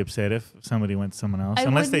wouldn't be upset if somebody went to someone else, I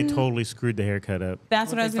unless they wouldn't- totally screwed the haircut up.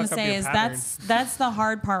 That's What what I if was they going to fuck up say your is pattern? that's the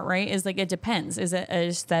hard part, right? Is like it depends. Is it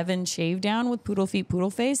a 7 shave down with poodle feet,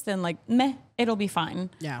 poodle face? Then like meh, it'll be fine.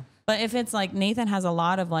 Yeah. But if it's like Nathan has a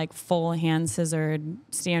lot of like full hand scissored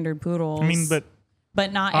standard poodles. I mean, but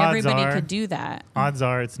but not Odds everybody are- could do that. Odds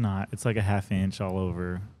are it's not. It's like a half inch all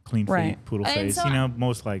over, clean Right. feet, poodle And face. so-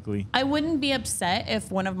 Most likely. I wouldn't be upset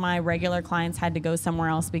if one of my regular clients had to go somewhere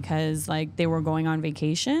else because like they were going on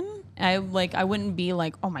vacation. I wouldn't be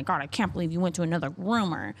like, oh my God, I can't believe you went to another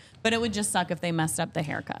groomer. But it would just suck if they messed up the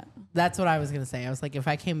haircut. That's what I was gonna say. I was like, if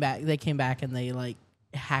I came back, they came back and they like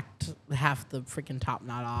hacked half the freaking top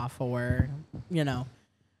knot off, or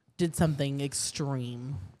did something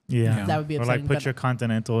extreme. Yeah. That would be Or like upsetting, put but- your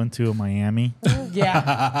Continental into a Miami. Yeah,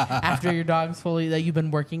 after your dog's fully that you've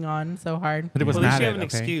been working on so hard. But it was Well, at least not you have it, an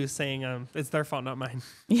okay? excuse saying it's their fault, not mine.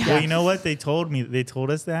 Yeah. Well, you know what? They told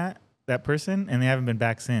us that person, and they haven't been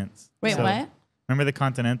back since. Wait, So, what? Remember the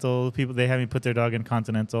Continental people? They had me put their dog in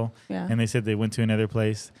Continental, Yeah. and they said they went to another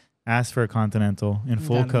place, asked for a Continental in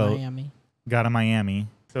full Down in coat, Miami. got a Miami.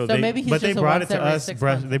 So maybe he's but they just a brought once it to every us. 6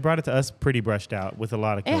 months. They brought it to us pretty brushed out with a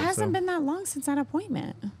lot of It coats. hasn't so- been that long since that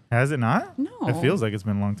appointment. Has it not? No. It feels like it's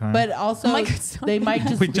been a long time. But also, Oh my God, it's not they might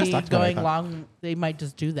just We be just talked about it, I going thought. long. They might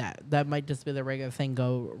just do that. That might just be the regular thing.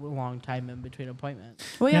 Go a long time in between appointments.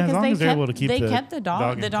 Well, Yeah, yeah, as because long they as they're kept, able to keep they the kept the dog.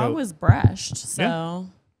 dog The in dog coat. was brushed. So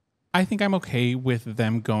I think I'm okay with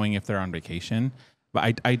them going if they're on vacation,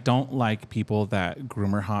 but I don't like people that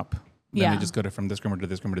groomer hop. Then Yeah. they just go from this groomer to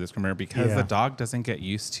this groomer to this groomer because Yeah. the dog doesn't get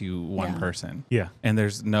used to one Yeah. person. yeah. And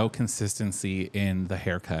there's no consistency in the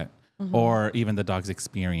haircut or even the dog's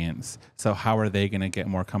experience. So how are they going to get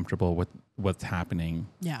more comfortable with what's happening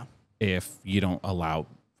Yeah. if you don't allow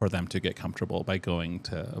for them to get comfortable by going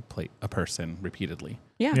to a person repeatedly?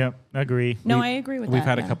 yeah. Yep. Agree. No, I agree with that. We've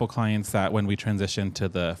had a yeah. couple clients that when we transitioned to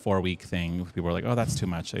the 4-week thing, people were like, oh, that's too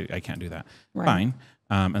much. I can't do that. Right. Fine.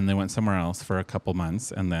 And they went somewhere else for a couple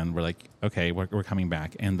months. And then we're like, okay, we're coming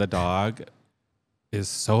back. And the dog is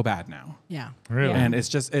so bad now. Yeah. Really? Yeah.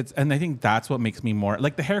 And and I think that's what makes me more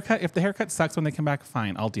like the haircut. If the haircut sucks when they come back,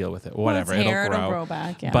 fine, I'll deal with it. Well, it's Whatever. hair, it'll grow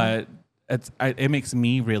back. Yeah. But it makes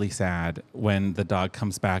me really sad when the dog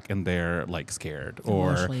comes back and they're like scared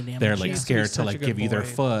or Emotionally damaged. they're like Yeah. scared He's to such a like good give you their boy.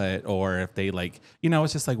 foot, or if they like,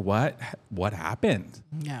 it's just like, what happened?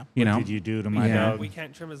 Yeah. You know? What did you do to my Yeah. dog? We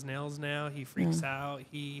can't trim his nails now. He freaks out.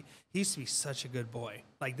 He used to be such a good boy.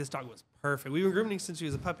 Like this dog was perfect. We've been grooming since he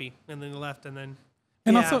was a puppy, and then he left, and then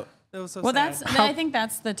And yeah, also- it was so well, sad. I think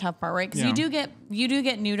that's the tough part, right? Because Yeah. you do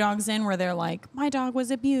get new dogs in where they're like, my dog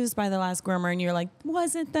was abused by the last groomer, and you're like,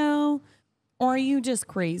 was it though? Or are you just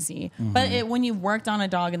crazy? But when you've worked on a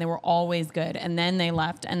dog and they were always good, and then they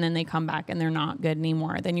left, and then they come back and they're not good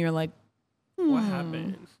anymore, then you're like, What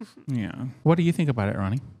happened? Yeah. What do you think about it,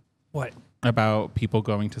 Ronnie? What? About people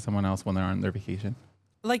going to someone else when they're on their vacation?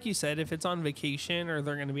 Like you said, if it's on vacation or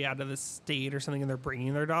they're going to be out of the state or something, and they're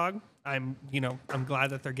bringing their dog, I'm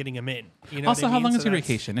glad that they're getting him in. You know Also, what I how mean? long So is your that's-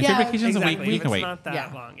 vacation? If Yeah, your vacation's Exactly. a week, you If can it's wait. not that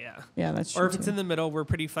Yeah. long, yeah. yeah, that's true. Or if it's too. in the middle, we're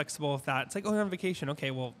pretty flexible with that. It's like, oh, you're on vacation.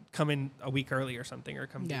 Okay, well, come in a week early or something, or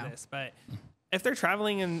come Yeah. do this. But if they're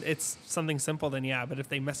traveling and it's something simple, then yeah. But if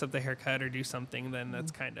they mess up the haircut or do something, then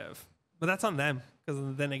that's kind of, but that's on them.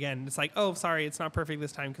 Because then again, it's like, oh, sorry, it's not perfect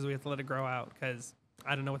this time because we have to let it grow out because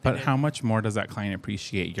I don't know what they But did. how much more does that client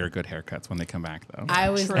appreciate your good haircuts when they come back, though? I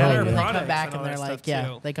always True. love Other when they products come back and and all they're that like, stuff, yeah,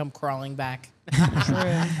 too. they come crawling back.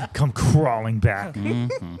 Come crawling back.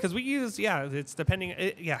 Because we use, it's depending.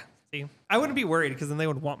 See, I wouldn't be worried because then they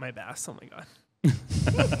would want my baths. Oh my God.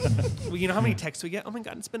 Well, you know how many texts we get? Oh my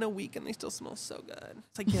God, it's been a week and they still smell so good.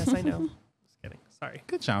 It's like, yes, I know. Just kidding. Sorry.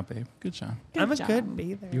 Good job, babe. Good job. Good I'm a job. good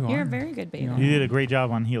bather. You You're are. a very good baby. You did a great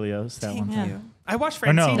job on Helios that one Yeah. time. I watched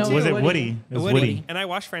Or no, Francine too. was it Woody. Woody? It was Woody. Woody. And I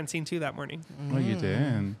watched Francine too that morning. Oh, you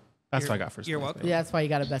did. That's what I got first. You're place, welcome. babe. Yeah, that's why you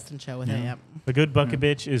got a best in show with it. Yep. A good bucket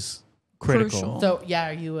bitch is critical. Crucial. So yeah,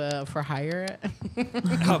 are you for hire?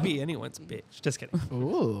 I'll be anyone's bitch. Just kidding.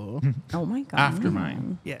 Ooh. Oh my God. After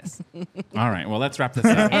mine. Yes. All right. Well, let's wrap this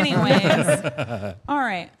up. Anyways, all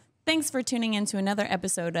right. Thanks for tuning in to another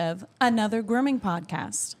episode of Another Grooming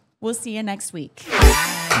Podcast. We'll see you next week.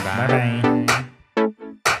 Bye bye.